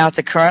mapping out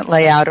the current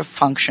layout of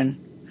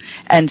function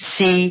and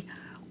see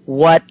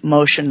what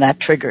motion that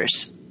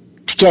triggers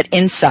to get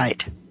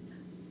insight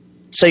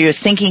so your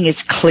thinking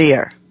is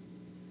clear.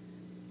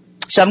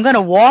 So I'm going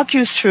to walk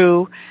you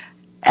through,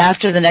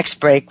 after the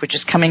next break, which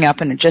is coming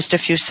up in just a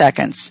few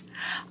seconds,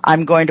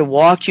 I'm going to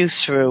walk you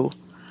through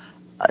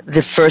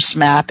the first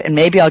map, and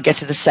maybe I'll get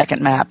to the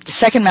second map. The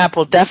second map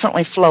will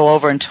definitely flow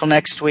over until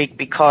next week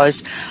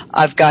because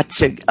I've got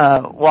to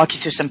walk you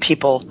through some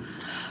people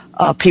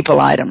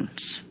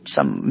items,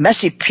 some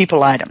messy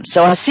people items.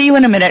 So I'll see you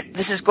in a minute.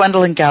 This is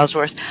Gwendolyn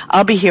Galsworth.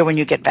 I'll be here when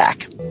you get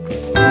back.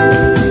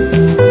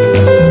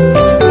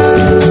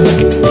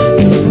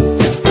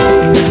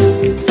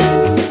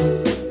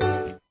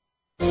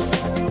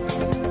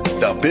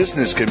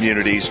 Business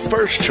community's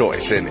first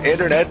choice in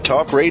Internet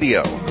Talk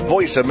Radio,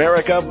 Voice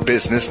America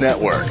Business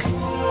Network.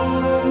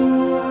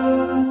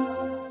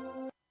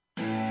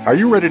 Are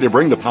you ready to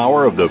bring the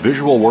power of the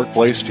visual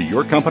workplace to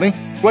your company?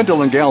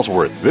 Gwendolyn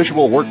Galsworth,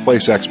 visual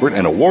workplace expert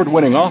and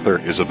award-winning author,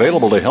 is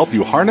available to help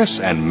you harness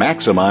and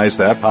maximize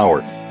that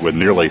power. With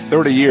nearly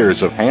 30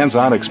 years of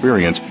hands-on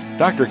experience,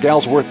 Dr.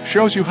 Galsworth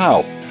shows you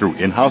how through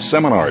in-house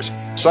seminars,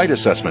 site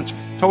assessments,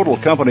 total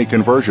company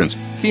conversions,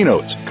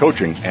 keynotes,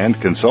 coaching,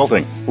 and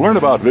consulting. Learn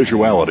about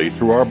visuality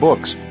through our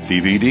books,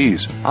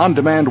 DVDs,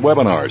 on-demand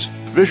webinars,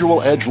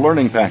 Visual Edge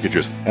learning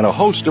packages, and a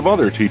host of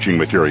other teaching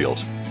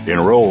materials.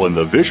 Enroll in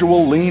the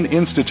Visual Lean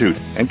Institute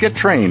and get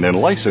trained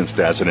and licensed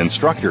as an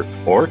instructor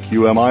or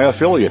QMI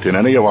affiliate in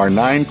any of our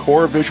 9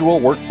 core visual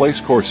workplace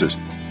courses.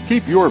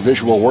 Keep your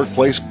visual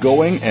workplace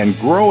going and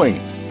growing.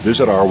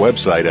 Visit our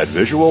website at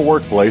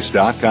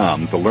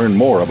visualworkplace.com to learn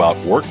more about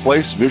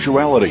workplace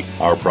visuality,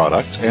 our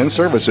products and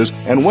services,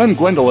 and when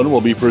Gwendolyn will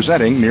be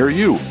presenting near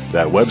you.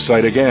 That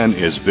website again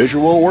is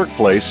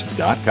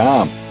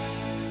visualworkplace.com.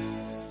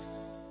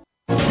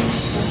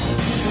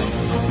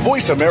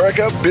 Voice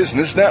America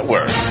Business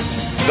Network,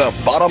 the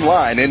bottom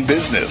line in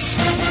business.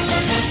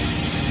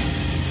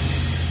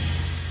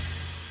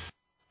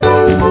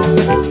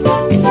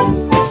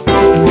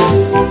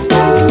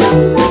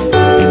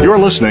 You're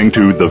listening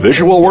to The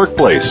Visual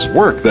Workplace,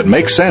 Work That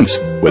Makes Sense,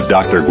 with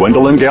Dr.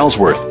 Gwendolyn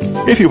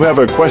Galsworth. If you have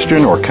a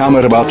question or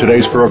comment about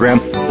today's program,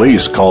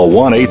 please call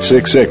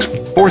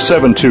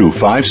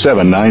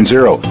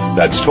 1-866-472-5790.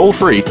 That's toll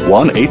free,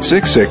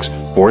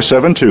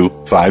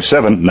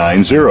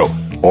 1-866-472-5790.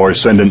 Or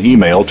send an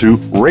email to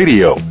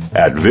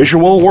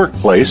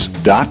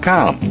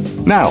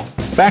radio@visualworkplace.com. Now,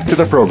 back to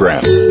the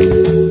program.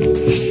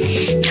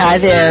 Hi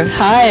there.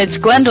 Hi, it's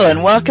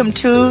Gwendolyn. Welcome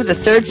to the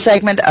third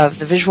segment of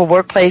the Visual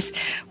Workplace,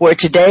 where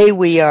today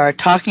we are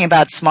talking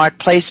about smart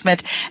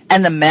placement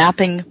and the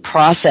mapping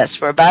process.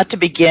 We're about to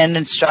begin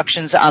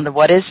instructions on the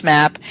What Is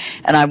map,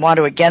 and I want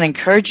to again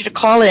encourage you to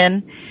call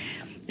in.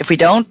 If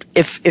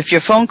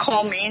your phone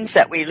call means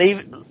that we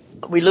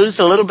lose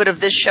a little bit of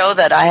this show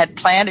that I had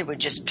planned, it would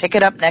just pick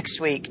it up next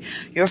week.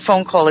 Your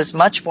phone call is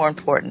much more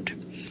important.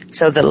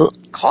 So the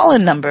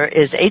call-in number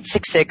is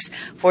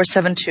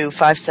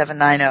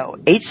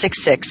 866-472-5790,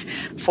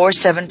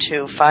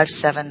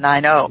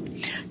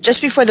 866-472-5790.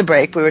 Just before the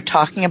break, we were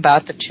talking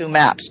about the two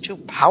maps, two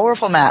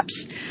powerful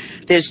maps.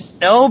 There's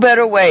no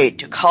better way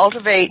to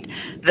cultivate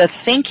the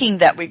thinking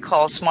that we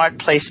call smart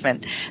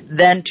placement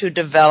than to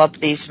develop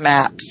these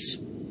maps.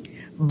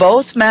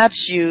 Both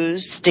maps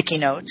use sticky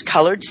notes,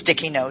 colored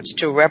sticky notes,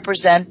 to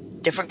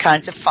represent different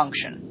kinds of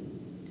function.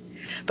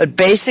 But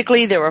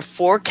basically, there are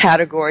 4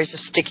 categories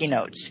of sticky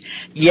notes.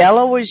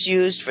 Yellow is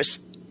used for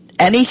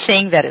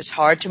anything that is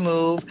hard to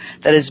move,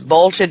 that is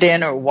bolted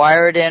in or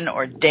wired in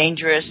or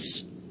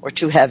dangerous or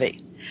too heavy.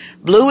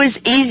 Blue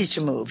is easy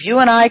to move. You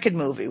and I could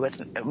move it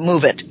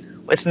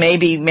with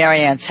maybe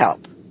Marianne's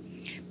help.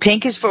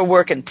 Pink is for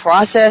work in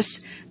process.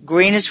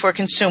 Green is for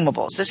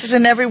consumables. This is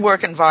in every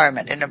work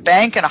environment, in a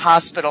bank, in a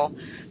hospital.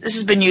 This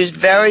has been used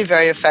very,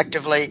 very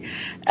effectively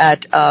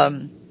at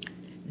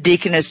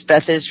Deaconess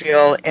Beth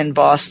Israel in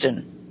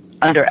Boston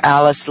under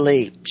Alice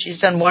Lee. She's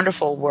done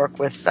wonderful work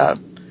with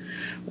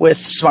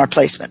smart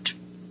placement.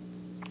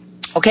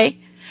 Okay,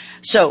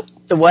 so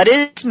the what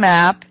is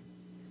map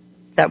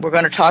that we're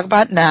going to talk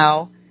about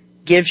now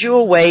gives you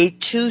a way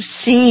to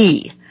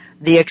see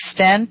the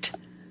extent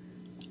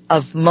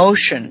of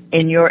motion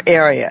in your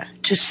area,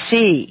 to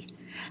see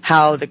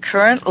how the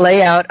current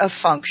layout of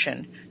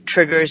function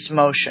triggers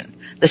motion.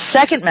 The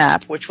second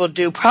map, which we'll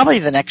do probably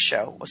the next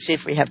show, we'll see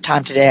if we have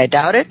time today, I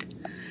doubt it,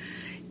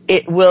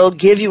 it will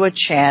give you a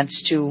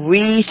chance to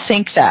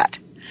rethink that,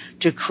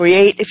 to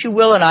create, if you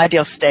will, an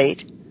ideal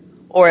state,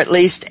 or at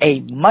least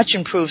a much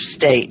improved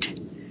state,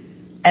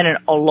 and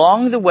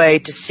along the way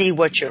to see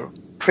what your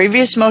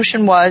previous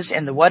motion was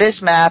in the what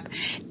is map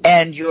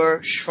and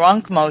your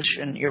shrunk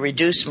motion, your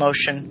reduced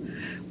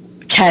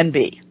motion can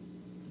be.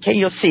 Okay,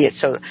 you'll see it.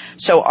 So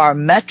our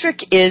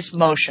metric is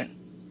motion.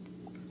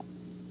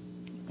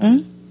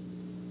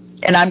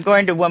 And I'm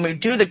going to, when we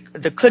do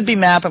the could be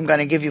map, I'm going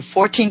to give you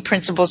 14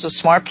 principles of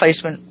smart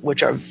placement,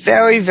 which are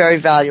very, very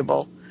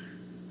valuable.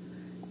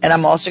 And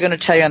I'm also going to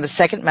tell you on the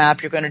second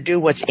map, you're going to do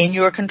what's in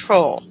your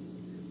control.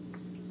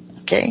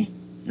 Okay?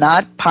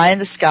 Not pie in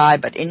the sky,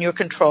 but in your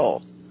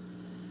control.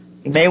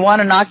 You may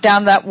want to knock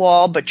down that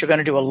wall, but you're going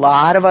to do a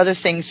lot of other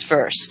things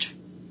first.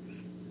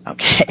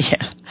 Okay?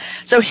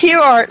 So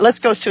let's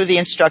go through the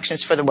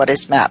instructions for the what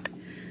is map.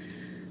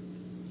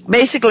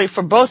 Basically,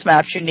 for both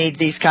maps, you need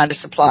these kind of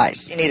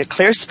supplies. You need a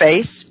clear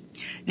space.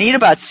 You need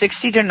about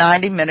 60 to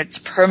 90 minutes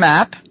per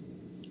map.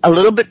 A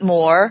little bit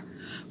more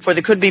for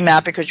the could-be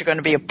map because you're going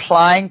to be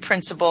applying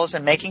principles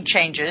and making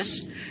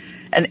changes.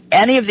 And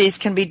any of these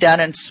can be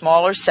done in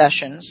smaller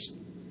sessions.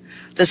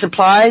 The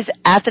supplies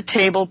at the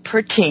table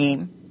per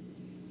team,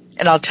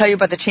 and I'll tell you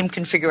about the team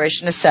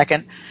configuration in a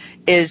second,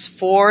 is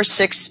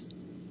 4-6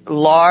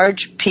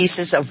 large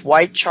pieces of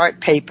white chart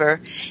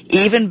paper,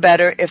 even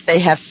better if they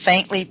have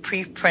faintly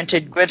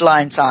pre-printed grid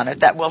lines on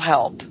it. That will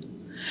help.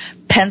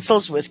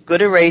 Pencils with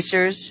good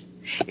erasers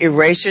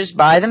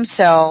by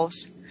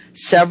themselves,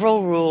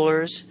 several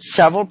rulers,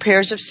 several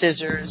pairs of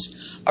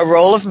scissors, a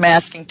roll of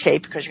masking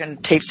tape because you're going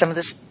to tape some of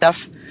this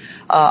stuff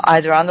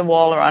either on the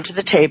wall or onto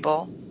the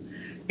table.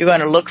 You're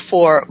going to look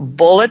for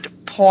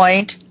bullet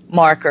point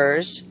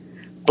markers,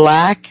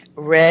 black,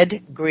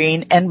 red,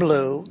 green, and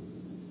blue.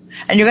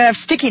 And you're going to have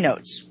sticky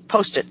notes,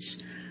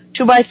 Post-its.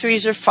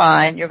 2x3s are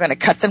fine. You're going to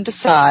cut them to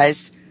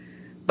size,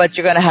 but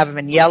you're going to have them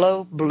in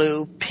yellow,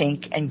 blue,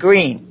 pink, and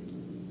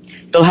green.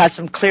 You'll have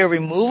some clear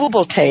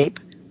removable tape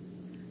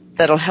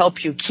that'll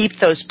help you keep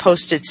those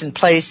Post-its in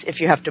place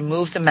if you have to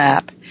move the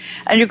map.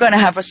 And you're going to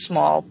have a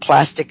small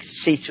plastic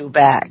see-through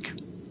bag.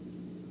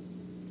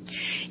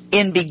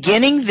 In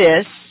beginning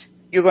this,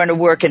 you're going to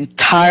work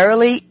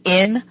entirely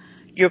in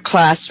your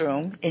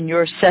classroom, in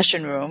your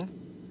session room.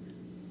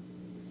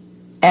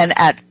 And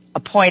at a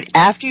point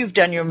after you've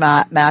done your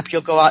map,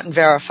 you'll go out and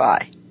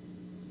verify.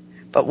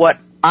 But what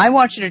I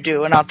want you to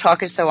do, and I'll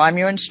talk as though I'm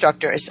your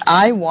instructor, is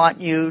I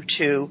want you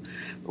to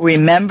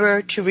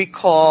remember, to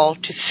recall,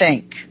 to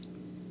think.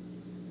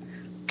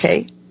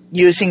 Okay?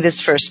 Using this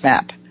first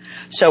map.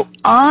 So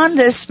on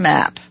this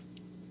map,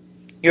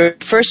 your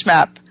first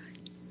map,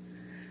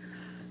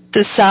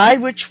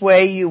 decide which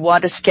way you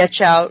want to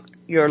sketch out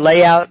your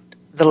layout,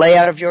 the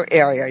layout of your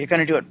area. You're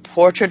going to do it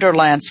portrait or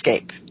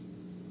landscape.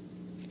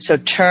 So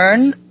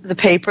turn the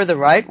paper the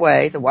right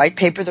way, the white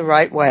paper the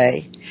right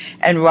way,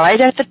 and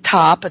right at the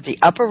top, at the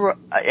upper,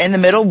 in the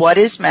middle, what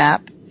is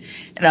map,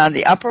 and on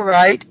the upper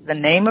right, the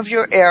name of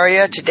your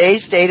area,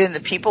 today's date, and the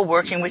people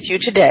working with you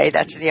today.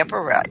 That's the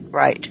upper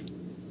right.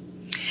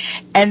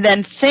 And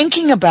then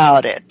thinking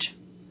about it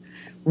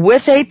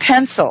with a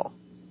pencil,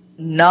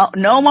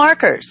 no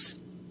markers.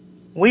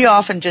 We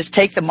often just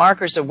take the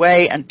markers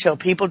away until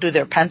people do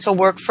their pencil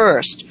work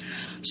first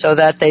so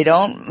that they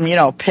don't,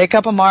 pick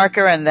up a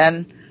marker and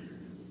then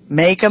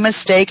make a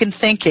mistake in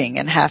thinking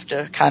and have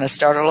to kind of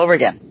start all over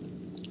again.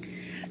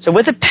 So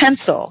with a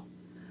pencil,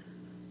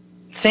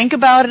 think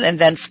about it and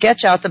then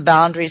sketch out the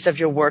boundaries of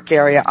your work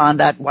area on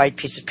that white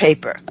piece of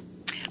paper.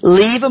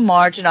 Leave a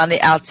margin on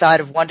the outside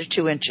of 1 to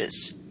 2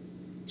 inches.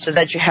 so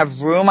that you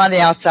have room on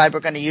the outside. We're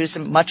going to use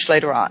them much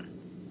later on.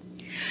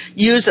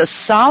 Use a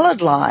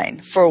solid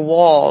line for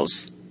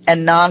walls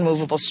and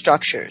non-movable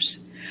structures.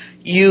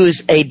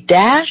 Use a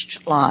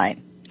dashed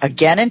line,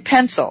 again in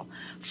pencil,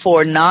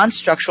 for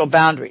non-structural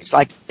boundaries.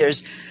 Like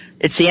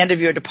it's the end of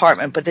your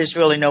department, but there's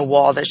really no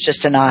wall, there's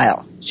just an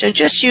aisle. So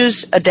just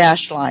use a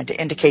dashed line to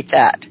indicate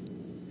that.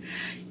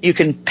 You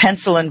can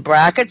pencil in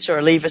brackets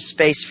or leave a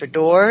space for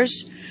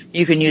doors.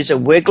 You can use a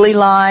wiggly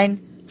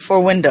line for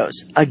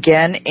windows,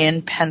 again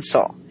in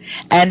pencil.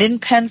 And in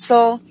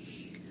pencil,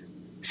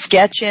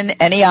 sketch in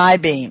any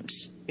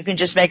I-beams. You can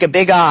just make a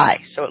big I,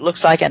 so it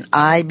looks like an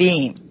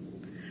I-beam.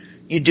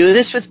 You do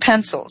this with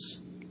pencils.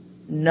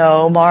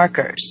 No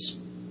markers.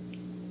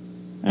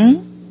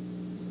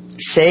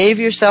 Save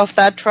yourself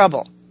that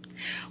trouble.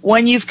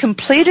 When you've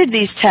completed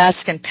these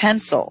tasks in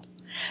pencil,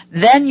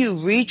 then you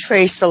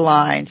retrace the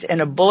lines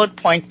in a bullet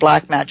point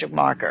black magic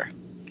marker.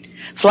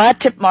 Flat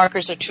tip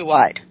markers are too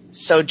wide,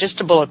 so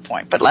just a bullet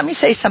point. But let me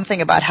say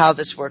something about how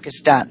this work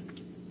is done.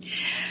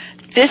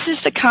 This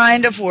is the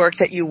kind of work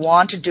that you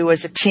want to do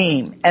as a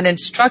team. And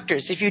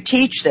instructors, if you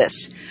teach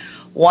this,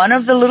 one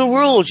of the little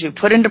rules you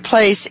put into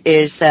place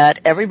is that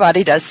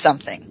everybody does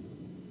something.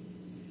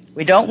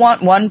 We don't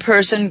want one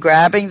person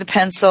grabbing the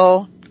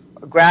pencil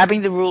or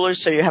grabbing the ruler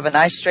so you have a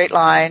nice straight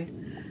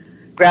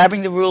line,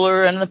 grabbing the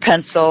ruler and the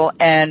pencil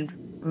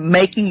and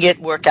making it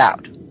work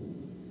out,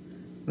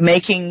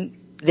 making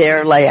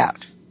their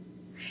layout.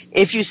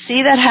 If you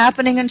see that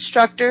happening,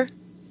 instructor,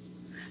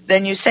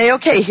 then you say,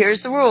 okay,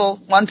 here's the rule.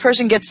 One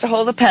person gets to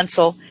hold the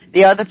pencil,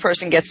 the other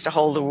person gets to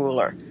hold the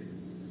ruler.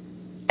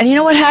 And you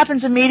know what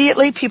happens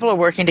immediately? People are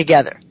working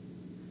together.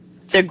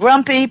 They're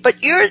grumpy,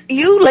 but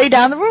you lay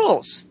down the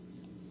rules.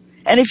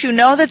 And if you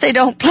know that they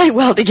don't play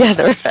well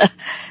together,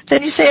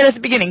 then you say it at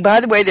the beginning.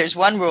 By the way, there's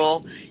one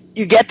rule.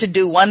 You get to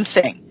do one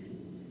thing.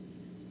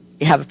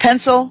 You have a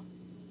pencil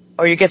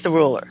or you get the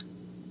ruler.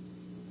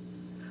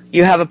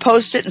 You have a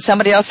Post-it and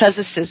somebody else has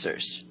the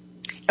scissors.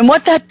 And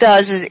what that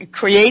does is it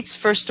creates,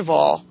 first of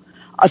all,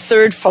 a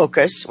third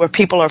focus where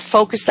people are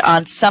focused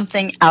on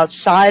something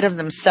outside of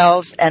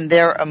themselves and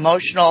their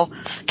emotional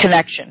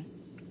connection.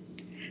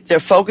 They're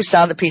focused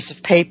on the piece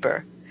of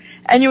paper.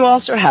 And you're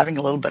also having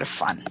a little bit of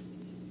fun.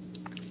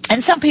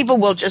 And some people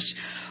will just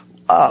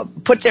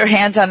put their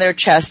hands on their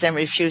chest and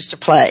refuse to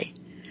play.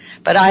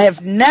 But I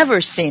have never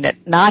seen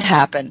it not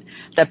happen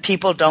that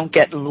people don't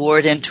get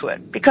lured into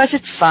it because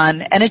it's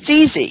fun and it's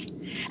easy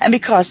and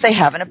because they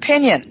have an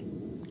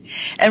opinion.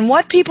 And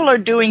what people are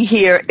doing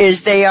here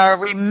is they are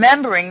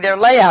remembering their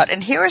layout.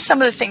 And here are some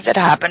of the things that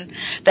happen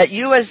that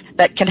you as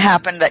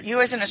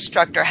an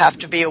instructor have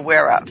to be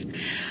aware of.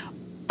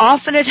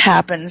 Often it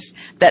happens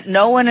that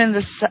no one in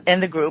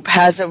the group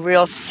has a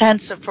real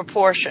sense of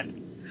proportion.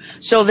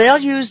 So they'll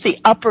use the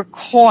upper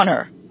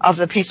corner of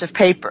the piece of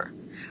paper,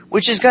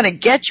 which is going to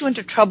get you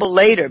into trouble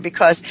later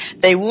because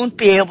they won't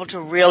be able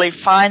to really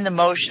find the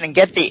motion and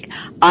get the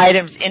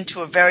items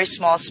into a very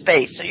small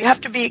space. So you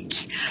have to be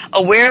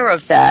aware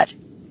of that.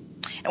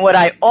 And what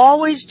I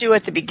always do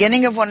at the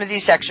beginning of one of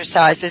these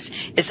exercises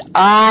is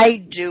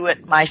I do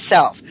it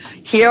myself.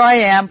 Here I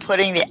am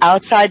putting the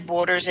outside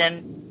borders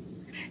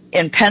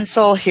in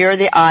pencil. Here are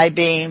the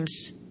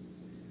I-beams.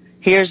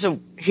 Here's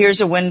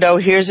a window,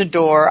 here's a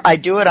door. I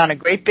do it on a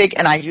great big,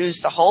 and I use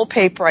the whole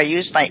paper. I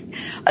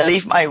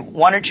leave my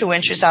 1 or 2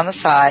 inches on the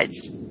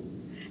sides.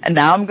 And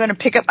now I'm going to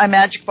pick up my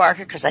magic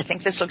marker because I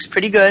think this looks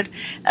pretty good,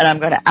 and I'm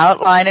going to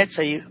outline it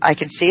so I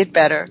can see it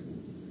better.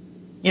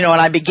 And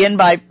I begin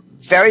by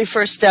very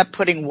first step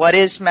putting what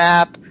is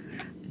map,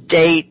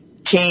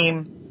 date,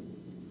 team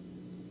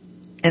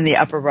in the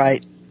upper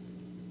right.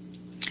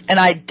 And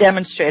I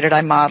demonstrate it,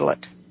 I model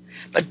it.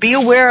 But be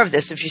aware of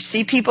this. If you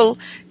see people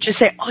just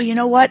say, oh, you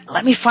know what?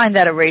 Let me find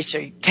that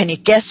eraser. Can you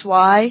guess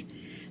why?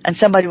 And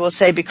somebody will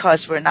say,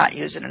 because we're not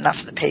using enough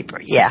of the paper.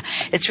 Yeah,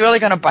 it's really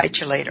going to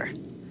bite you later.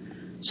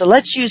 So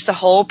let's use the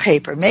whole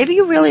paper. Maybe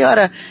you really ought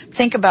to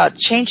think about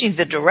changing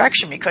the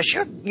direction because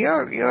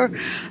your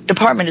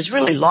department is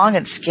really long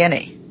and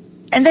skinny.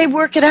 And they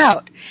work it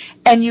out.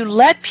 And you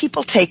let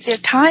people take their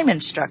time,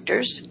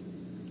 instructors.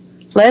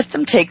 Let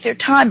them take their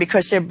time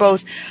because they're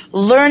both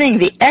learning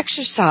the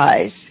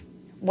exercise,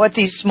 what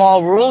these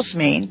small rules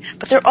mean,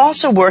 but they're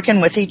also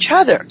working with each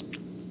other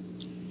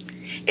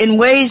in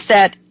ways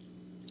that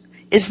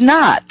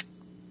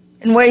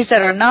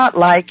are not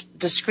like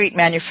discrete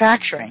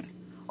manufacturing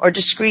or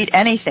discrete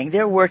anything.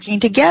 They're working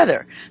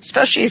together,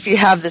 especially if you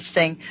have this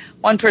thing,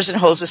 one person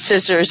holds the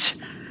scissors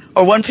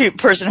or one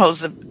person holds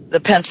the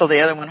pencil,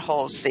 the other one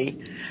holds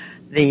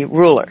the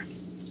ruler.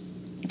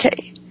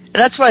 Okay.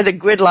 That's why the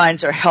grid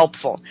lines are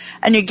helpful.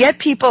 And you get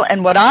people,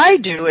 and what I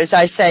do is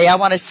I say, I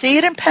want to see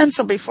it in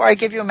pencil before I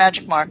give you a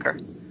magic marker.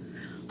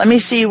 Let me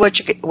see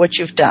what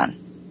you've done.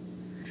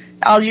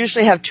 I'll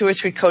usually have 2 or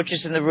 3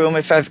 coaches in the room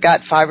if I've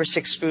got 5 or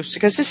 6 groups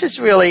because this is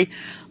really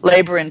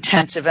labor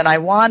intensive and I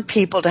want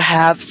people to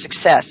have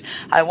success.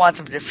 I want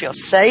them to feel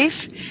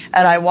safe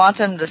and I want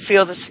them to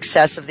feel the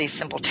success of these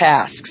simple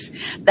tasks.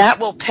 That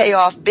will pay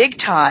off big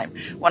time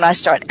when I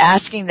start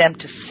asking them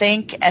to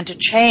think and to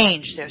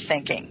change their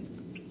thinking.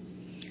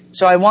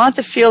 So I want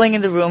the feeling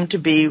in the room to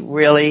be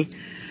really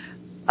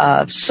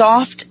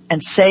soft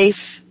and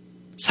safe,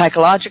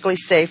 psychologically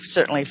safe,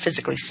 certainly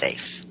physically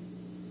safe.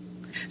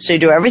 So you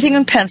do everything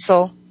in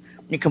pencil.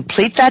 When you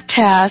complete that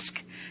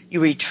task, you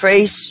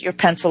retrace your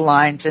pencil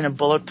lines in a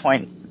bullet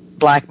point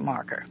black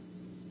marker.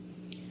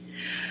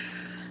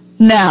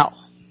 Now,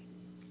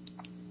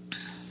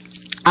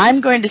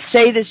 I'm going to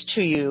say this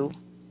to you.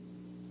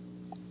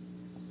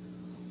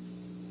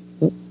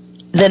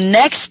 The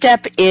next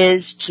step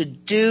is to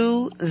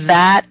do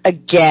that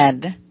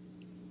again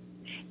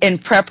in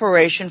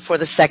preparation for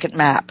the second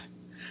map.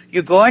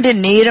 You're going to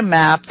need a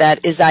map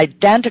that is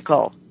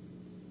identical.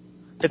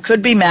 The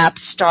could-be map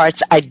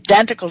starts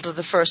identical to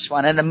the first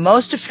one, and the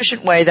most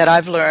efficient way that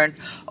I've learned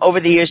over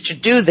the years to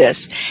do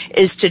this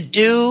is to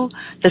do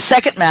the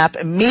second map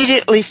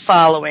immediately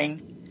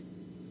following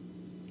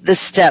the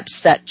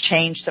steps that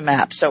change the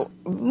map. So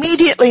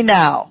immediately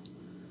now,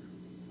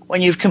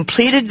 when you've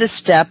completed the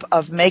step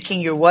of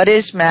making your what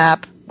is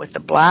map with the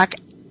black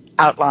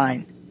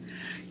outline,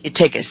 you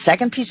take a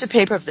second piece of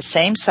paper of the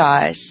same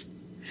size,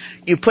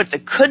 you put the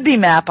could-be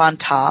map on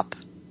top,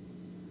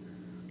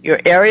 your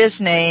area's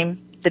name,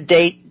 the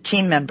date,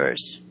 team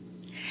members,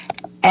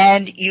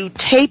 and you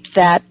tape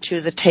that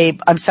to the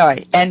table.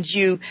 And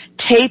you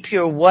tape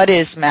your what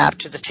is map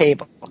to the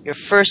table, your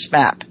first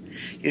map.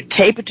 You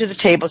tape it to the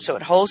table so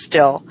it holds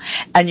still,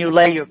 and you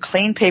lay your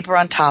clean paper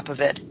on top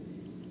of it.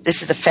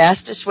 This is the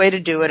fastest way to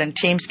do it, and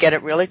teams get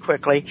it really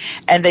quickly,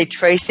 and they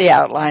trace the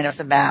outline of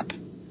the map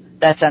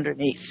that's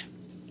underneath.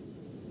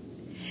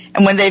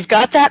 And when they've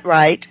got that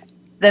right,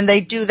 then they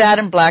do that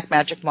in black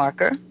magic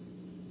marker,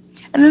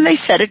 and then they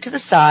set it to the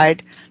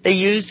side. They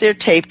use their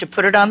tape to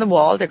put it on the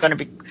wall. They're going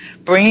to be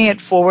bringing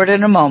it forward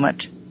in a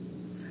moment.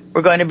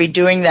 We're going to be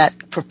doing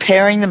that,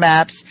 preparing the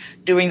maps,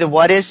 doing the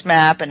what is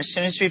map, and as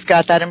soon as we've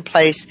got that in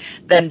place,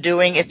 then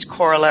doing its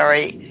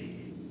corollary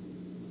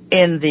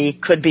in the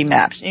could-be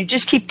maps. And you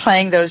just keep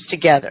playing those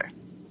together.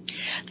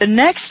 The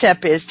next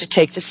step is to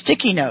take the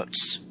sticky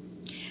notes.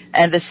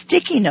 And the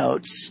sticky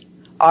notes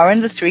are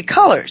in the three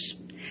colors.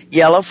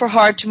 Yellow for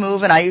hard to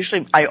move, and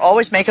I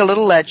always make a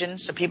little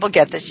legend so people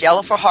get this.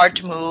 Yellow for hard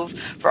to move,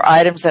 for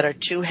items that are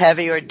too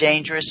heavy or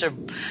dangerous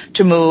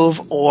to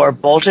move, or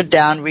bolted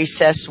down,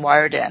 recessed,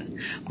 wired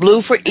in.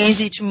 Blue for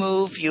easy to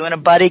move. You and a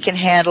buddy can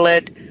handle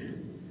it.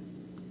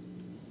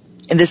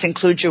 And this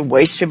includes your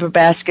waste paper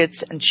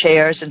baskets and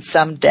chairs and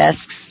some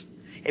desks.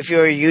 If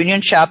you're a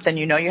union shop, then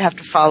you know you have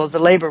to follow the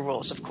labor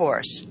rules, of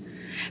course.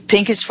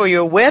 Pink is for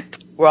your WIP.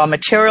 Raw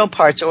material,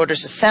 parts,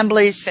 orders,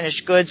 assemblies,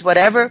 finished goods,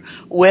 whatever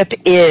WIP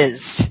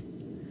is.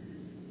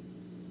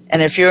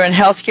 And if you're in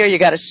healthcare, you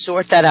got to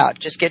sort that out.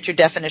 Just get your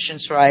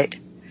definitions right.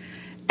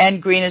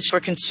 And green is for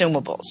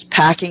consumables,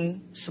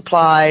 packing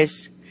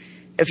supplies.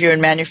 If you're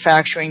in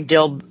manufacturing,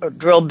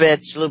 drill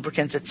bits,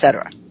 lubricants,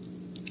 etc.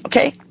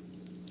 Okay?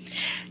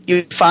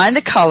 You find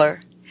the color,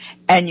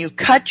 and you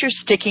cut your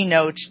sticky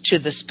notes to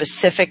the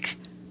specific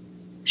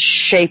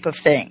shape of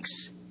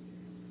things.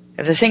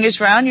 If the thing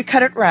is round, you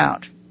cut it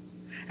round.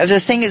 If the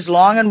thing is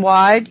long and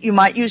wide, you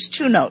might use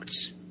two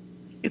notes.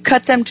 You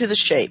cut them to the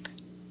shape.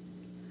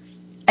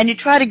 And you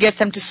try to get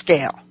them to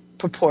scale,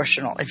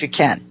 proportional, if you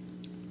can.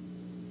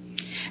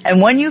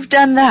 And when you've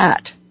done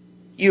that,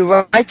 you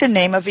write the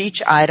name of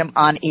each item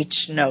on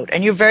each note.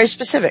 And you're very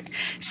specific.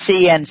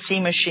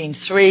 CNC machine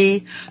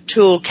 3,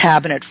 tool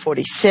cabinet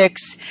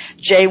 46,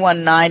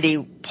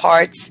 J190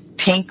 parts,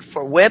 pink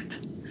for WIP,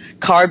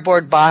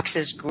 cardboard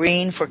boxes,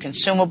 green for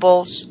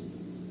consumables.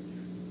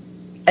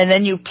 And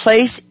then you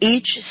place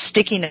each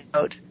sticky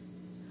note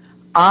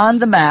on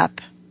the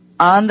map,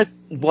 on the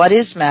what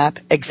is map,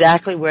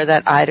 exactly where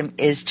that item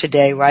is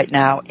today, right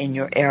now in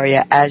your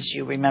area as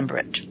you remember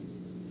it.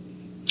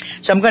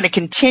 So I'm going to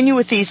continue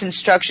with these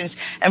instructions.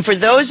 And for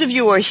those of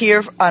you who are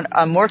here on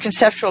a more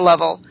conceptual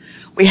level,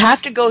 we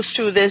have to go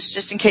through this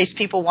just in case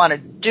people want to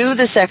do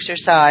this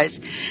exercise.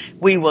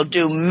 We will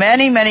do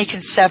many, many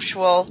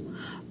conceptual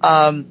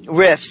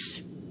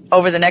riffs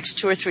over the next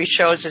 2 or 3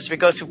 shows as we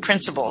go through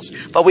principles.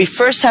 But we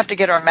first have to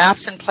get our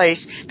maps in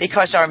place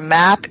because our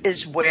map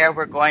is where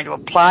we're going to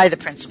apply the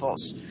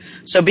principles.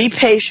 So be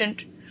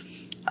patient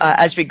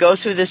as we go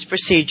through this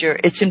procedure.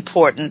 It's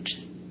important.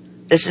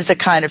 This is the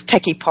kind of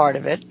techie part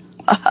of it,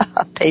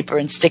 paper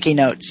and sticky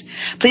notes.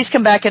 Please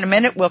come back in a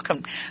minute. We'll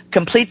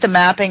complete the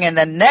mapping, and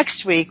then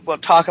next week we'll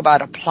talk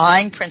about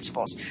applying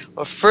principles.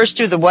 We'll first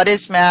do the what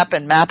is map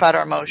and map out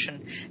our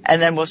motion, and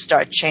then we'll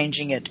start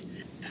changing it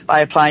by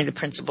applying the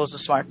principles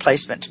of smart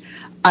placement.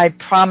 I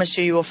promise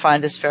you will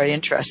find this very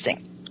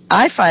interesting.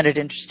 I find it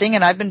interesting,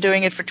 and I've been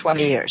doing it for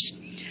 20 years.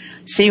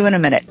 See you in a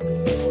minute.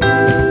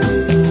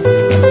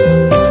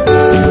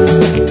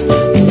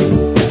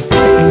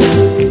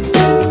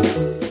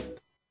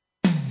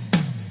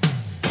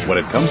 When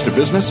it comes to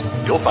business,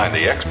 you'll find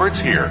the experts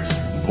here.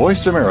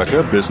 Voice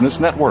America Business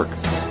Network.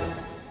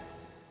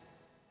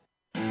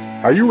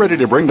 Are you ready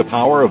to bring the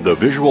power of the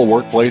visual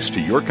workplace to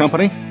your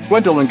company?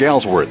 Gwendolyn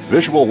Galsworth,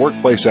 visual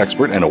workplace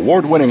expert and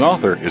award-winning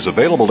author, is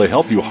available to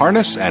help you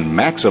harness and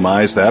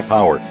maximize that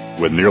power.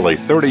 With nearly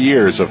 30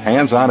 years of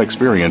hands-on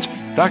experience,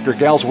 Dr.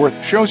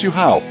 Galsworth shows you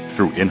how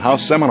through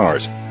in-house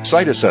seminars,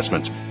 site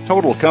assessments,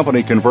 total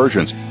company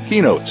conversions,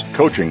 keynotes,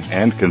 coaching,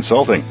 and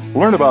consulting.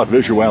 Learn about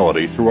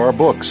visuality through our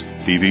books,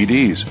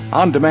 DVDs,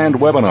 on-demand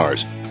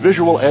webinars,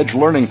 Visual Edge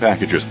learning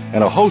packages,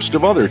 and a host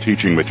of other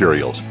teaching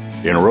materials.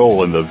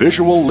 Enroll in the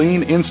Visual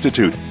Lean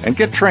Institute and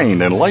get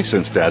trained and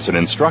licensed as an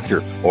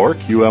instructor or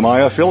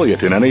QMI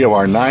affiliate in any of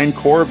our 9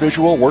 core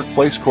visual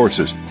workplace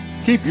courses.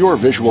 Keep your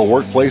visual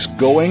workplace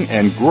going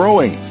and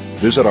growing.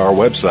 Visit our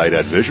website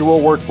at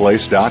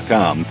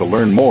visualworkplace.com to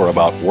learn more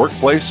about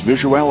workplace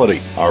visuality,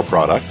 our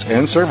products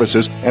and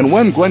services, and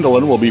when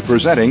Gwendolyn will be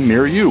presenting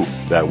near you.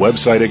 That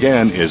website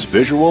again is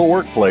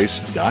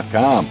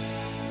visualworkplace.com.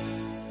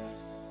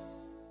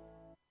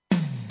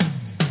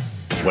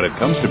 When it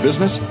comes to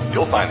business,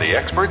 you'll find the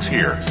experts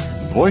here.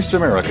 Voice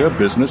America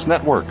Business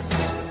Network.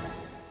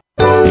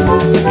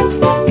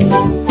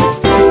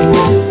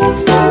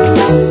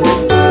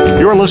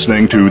 You're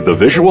listening to The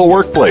Visual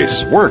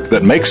Workplace, Work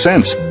That Makes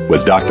Sense,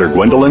 with Dr.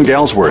 Gwendolyn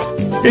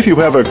Galsworth. If you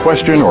have a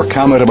question or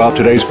comment about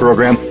today's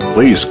program,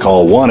 please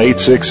call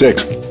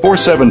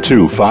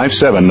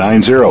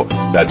 1-866-472-5790.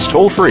 That's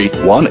toll free,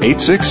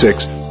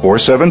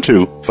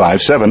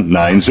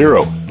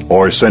 1-866-472-5790.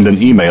 Or send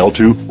an email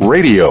to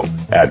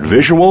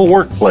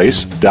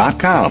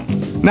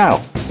radio@visualworkplace.com.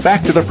 Now,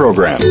 back to the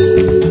program.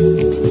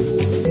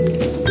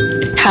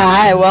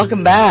 Hi,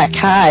 welcome back.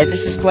 Hi,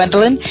 this is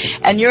Gwendolyn,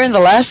 and you're in the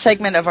last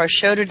segment of our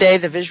show today,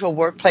 The Visual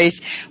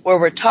Workplace, where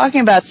we're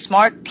talking about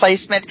smart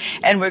placement,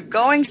 and we're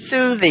going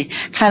through the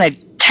kind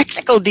of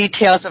technical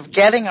details of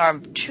getting our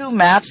 2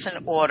 maps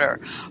in order,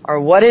 our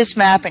what is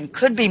map and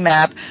could be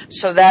map,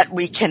 so that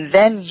we can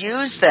then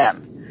use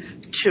them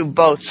to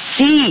both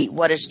see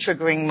what is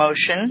triggering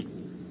motion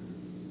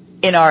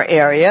in our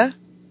area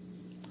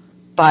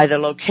by the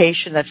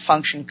location that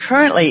function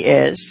currently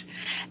is,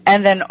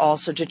 and then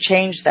also to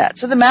change that.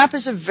 So the map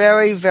is a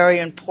very, very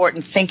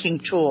important thinking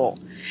tool.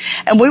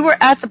 And we were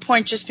at the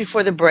point just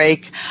before the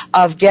break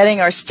of getting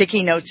our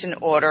sticky notes in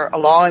order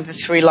along the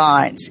 3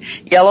 lines.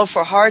 Yellow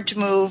for hard to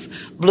move,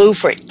 blue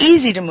for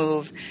easy to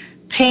move,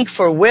 pink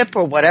for WIP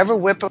or whatever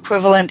WIP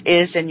equivalent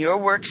is in your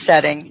work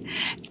setting,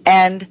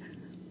 and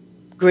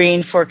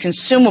green for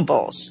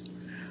consumables.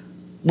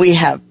 We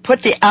have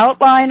put the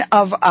outline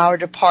of our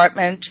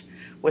department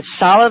with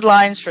solid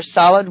lines for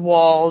solid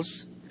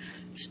walls,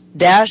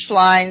 dashed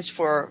lines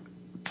for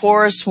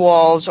porous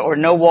walls or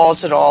no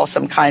walls at all,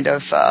 some kind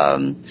of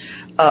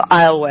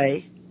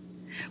aisleway.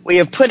 We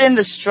have put in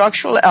the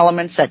structural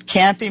elements that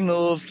can't be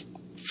moved,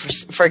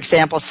 for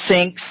example,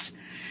 sinks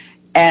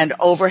and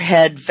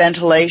overhead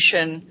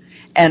ventilation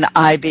and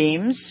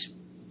I-beams.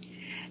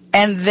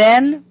 And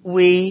then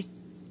we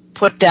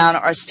put down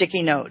our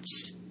sticky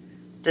notes.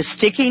 The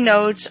sticky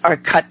notes are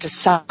cut to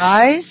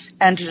size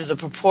and to the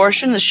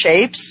proportion, the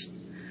shapes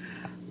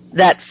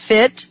that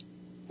fit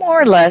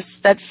more or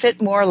less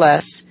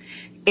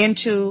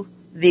into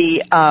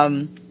the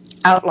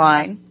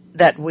outline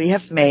that we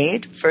have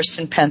made, first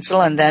in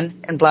pencil and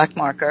then in black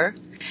marker.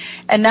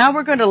 And now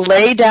we're going to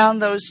lay down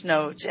those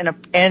notes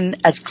in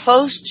as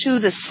close to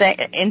the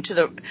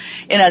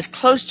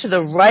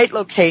right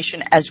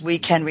location as we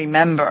can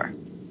remember.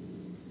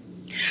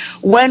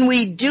 When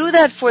we do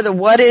that for the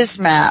what is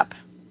map,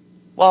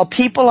 while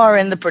people are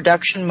in the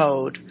production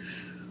mode,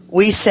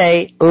 we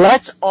say,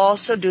 let's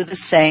also do the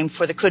same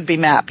for the could be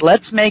map.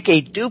 Let's make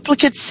a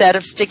duplicate set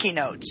of sticky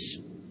notes.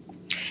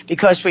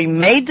 Because we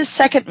made the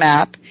second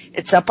map,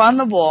 it's up on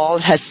the wall,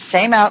 it has the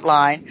same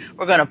outline,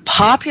 we're going to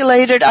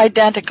populate it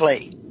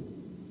identically.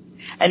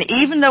 And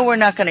even though we're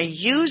not going to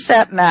use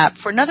that map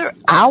for another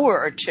hour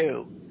or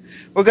 2,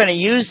 we're going to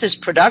use this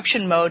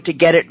production mode to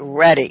get it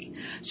ready.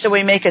 So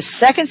we make a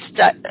second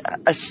set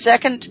of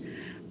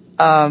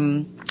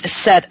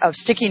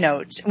sticky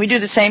notes. We do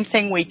the same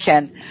thing. We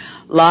can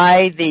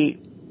lay the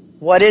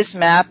what is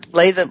map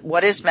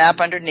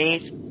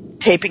underneath,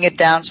 taping it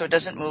down so it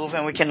doesn't move,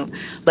 and we can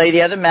lay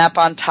the other map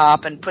on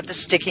top and put the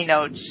sticky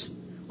notes,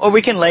 or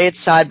we can lay it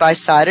side by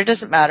side. It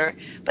doesn't matter,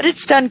 but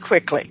it's done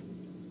quickly.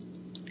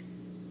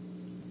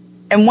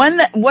 And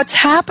what's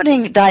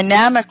happening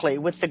dynamically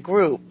with the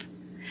group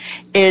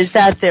is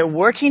that they're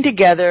working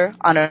together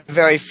on a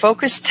very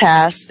focused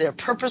task, they're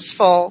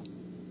purposeful,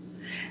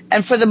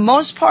 and for the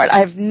most part,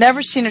 I've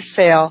never seen it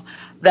fail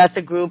that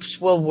the groups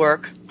will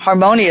work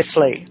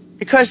harmoniously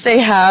because they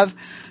have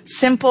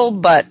simple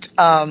but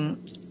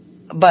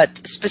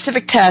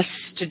specific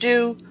tasks to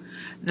do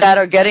that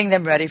are getting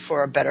them ready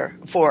for a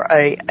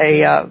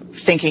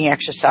thinking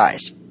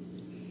exercise.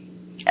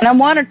 And I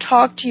want to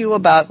talk to you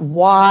about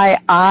why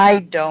I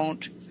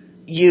don't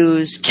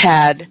use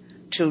CAD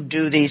to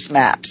do these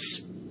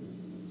maps.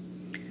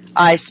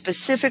 I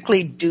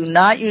specifically do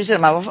not use it.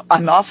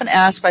 I'm often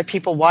asked by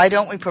people, why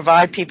don't we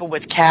provide people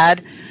with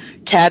CAD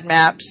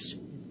maps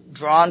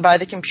drawn by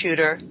the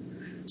computer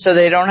so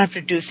they don't have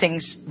to do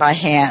things by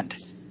hand?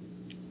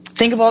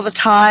 Think of all the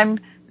time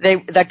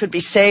that could be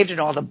saved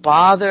and all the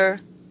bother.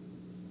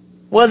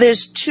 Well,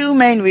 there's 2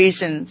 main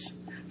reasons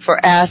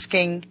for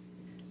asking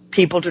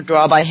people to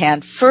draw by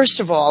hand. First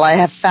of all, I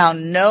have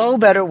found no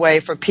better way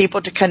for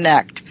people to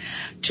connect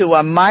to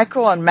a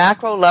micro and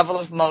macro level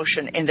of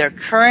motion in their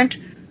current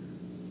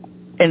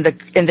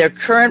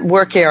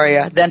work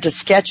area than to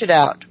sketch it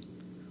out,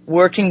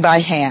 working by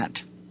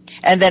hand.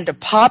 And then to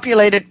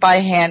populate it by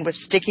hand with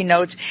sticky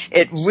notes,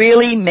 it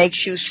really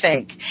makes you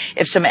think.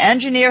 If some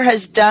engineer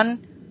has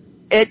done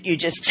it, you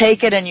just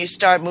take it and you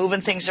start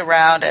moving things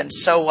around, and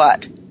so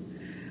what?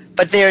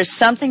 But there's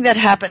something that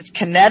happens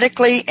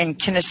kinetically and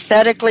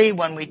kinesthetically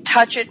when we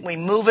touch it, we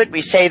move it,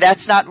 we say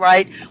that's not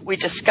right, we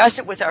discuss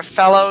it with our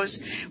fellows.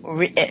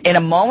 In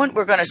a moment,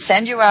 we're going to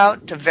send you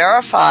out to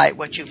verify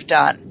what you've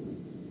done.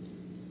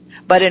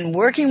 But in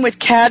working with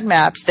CAD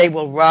maps, they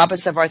will rob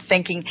us of our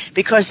thinking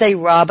because they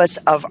rob us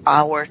of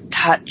our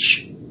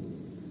touch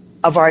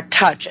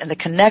and the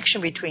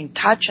connection between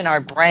touch and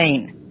our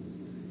brain.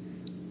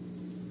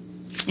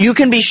 You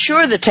can be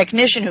sure the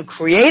technician who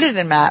created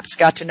the maps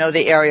got to know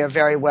the area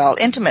very well,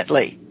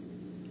 intimately.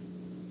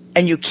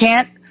 And you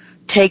can't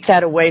take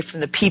that away from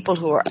the people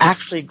who are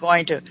actually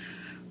going to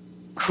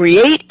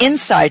create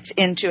insights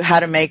into how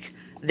to make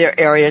their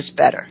areas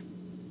better.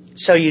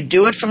 So you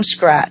do it from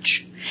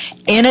scratch.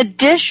 In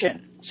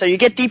addition, so you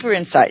get deeper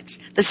insights.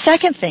 The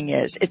second thing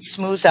is it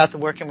smooths out the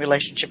working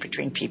relationship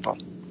between people.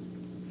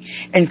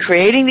 In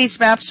creating these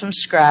maps from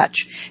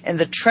scratch, in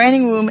the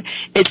training room,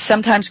 it's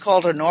sometimes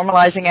called a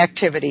normalizing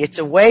activity. It's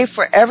a way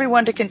for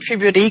everyone to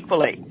contribute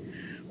equally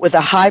with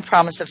a high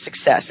promise of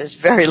success. There's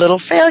very little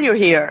failure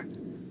here.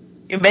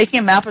 You're making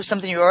a map of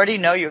something you already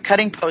know. You're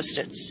cutting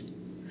Post-its.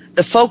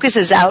 The focus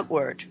is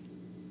outward,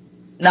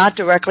 not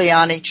directly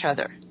on each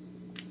other.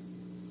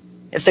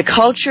 If the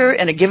culture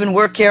in a given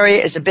work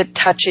area is a bit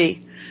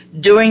touchy,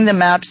 doing the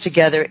maps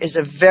together is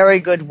a very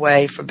good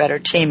way for better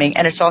teaming,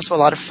 and it's also a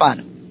lot of fun.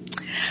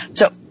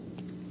 So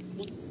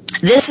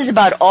this is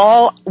about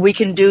all we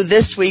can do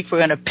this week. We're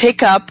going to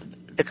pick up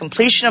the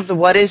completion of the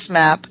What Is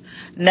map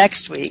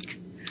next week.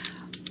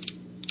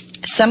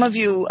 Some of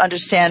you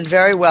understand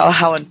very well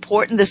how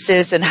important this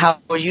is and how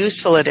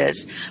useful it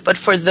is. But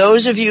for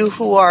those of you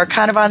who are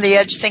kind of on the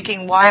edge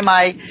thinking,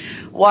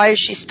 why is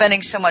she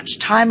spending so much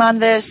time on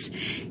this?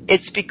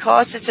 It's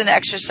because it's an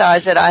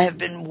exercise that I have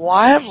been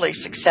wildly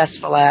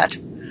successful at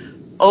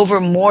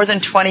over more than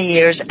 20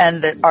 years,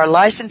 and that our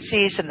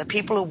licensees and the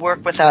people who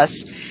work with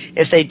us,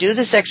 if they do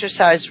this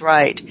exercise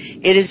right,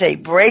 it is a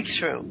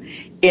breakthrough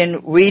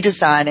in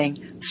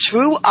redesigning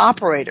through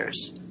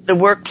operators the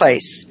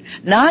workplace,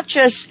 not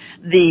just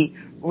the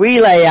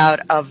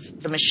relayout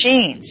of the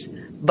machines,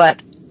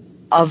 but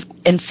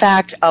in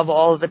fact, of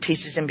all of the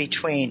pieces in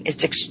between.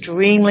 It's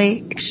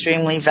extremely,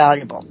 extremely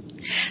valuable.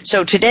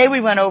 So today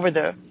we went over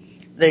the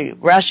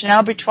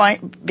rationale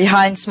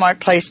behind smart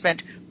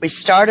placement. We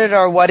started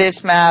our What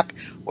Is map.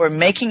 We're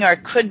making our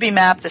Could Be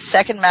map, the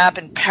second map,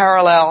 in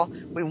parallel.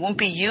 We won't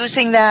be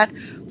using that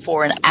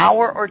for an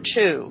hour or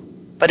two,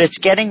 but it's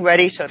getting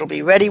ready, so it'll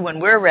be ready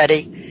when we're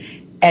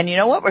ready. And you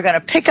know what? We're going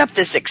to pick up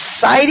this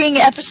exciting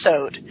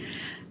episode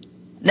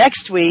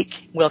next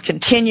week. We'll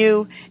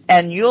continue,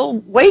 and you'll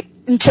wait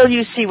until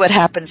you see what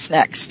happens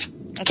next.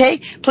 Okay?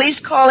 Please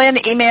call in,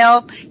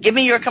 email, give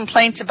me your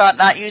complaints about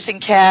not using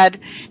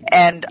CAD,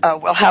 and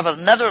we'll have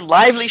another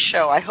lively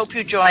show. I hope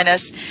you join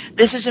us.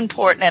 This is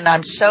important, and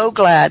I'm so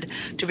glad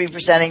to be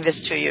presenting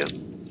this to you.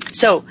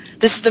 So,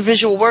 this is the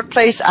Visual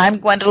Workplace. I'm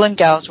Gwendolyn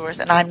Galsworth,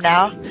 and I'm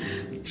now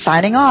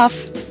signing off.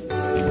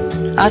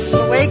 Hasta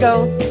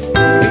luego.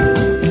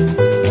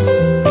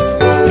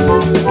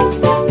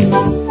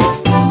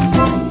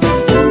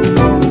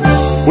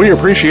 We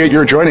appreciate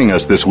your joining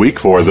us this week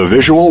for The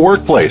Visual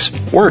Workplace,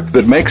 work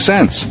that makes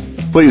sense.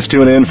 Please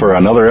tune in for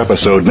another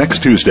episode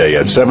next Tuesday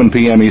at 7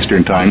 p.m.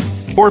 Eastern Time,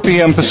 4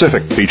 p.m.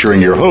 Pacific, featuring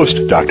your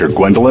host, Dr.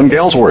 Gwendolyn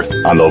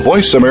Galsworth, on the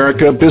Voice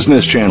America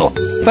Business Channel.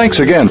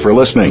 Thanks again for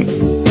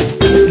listening.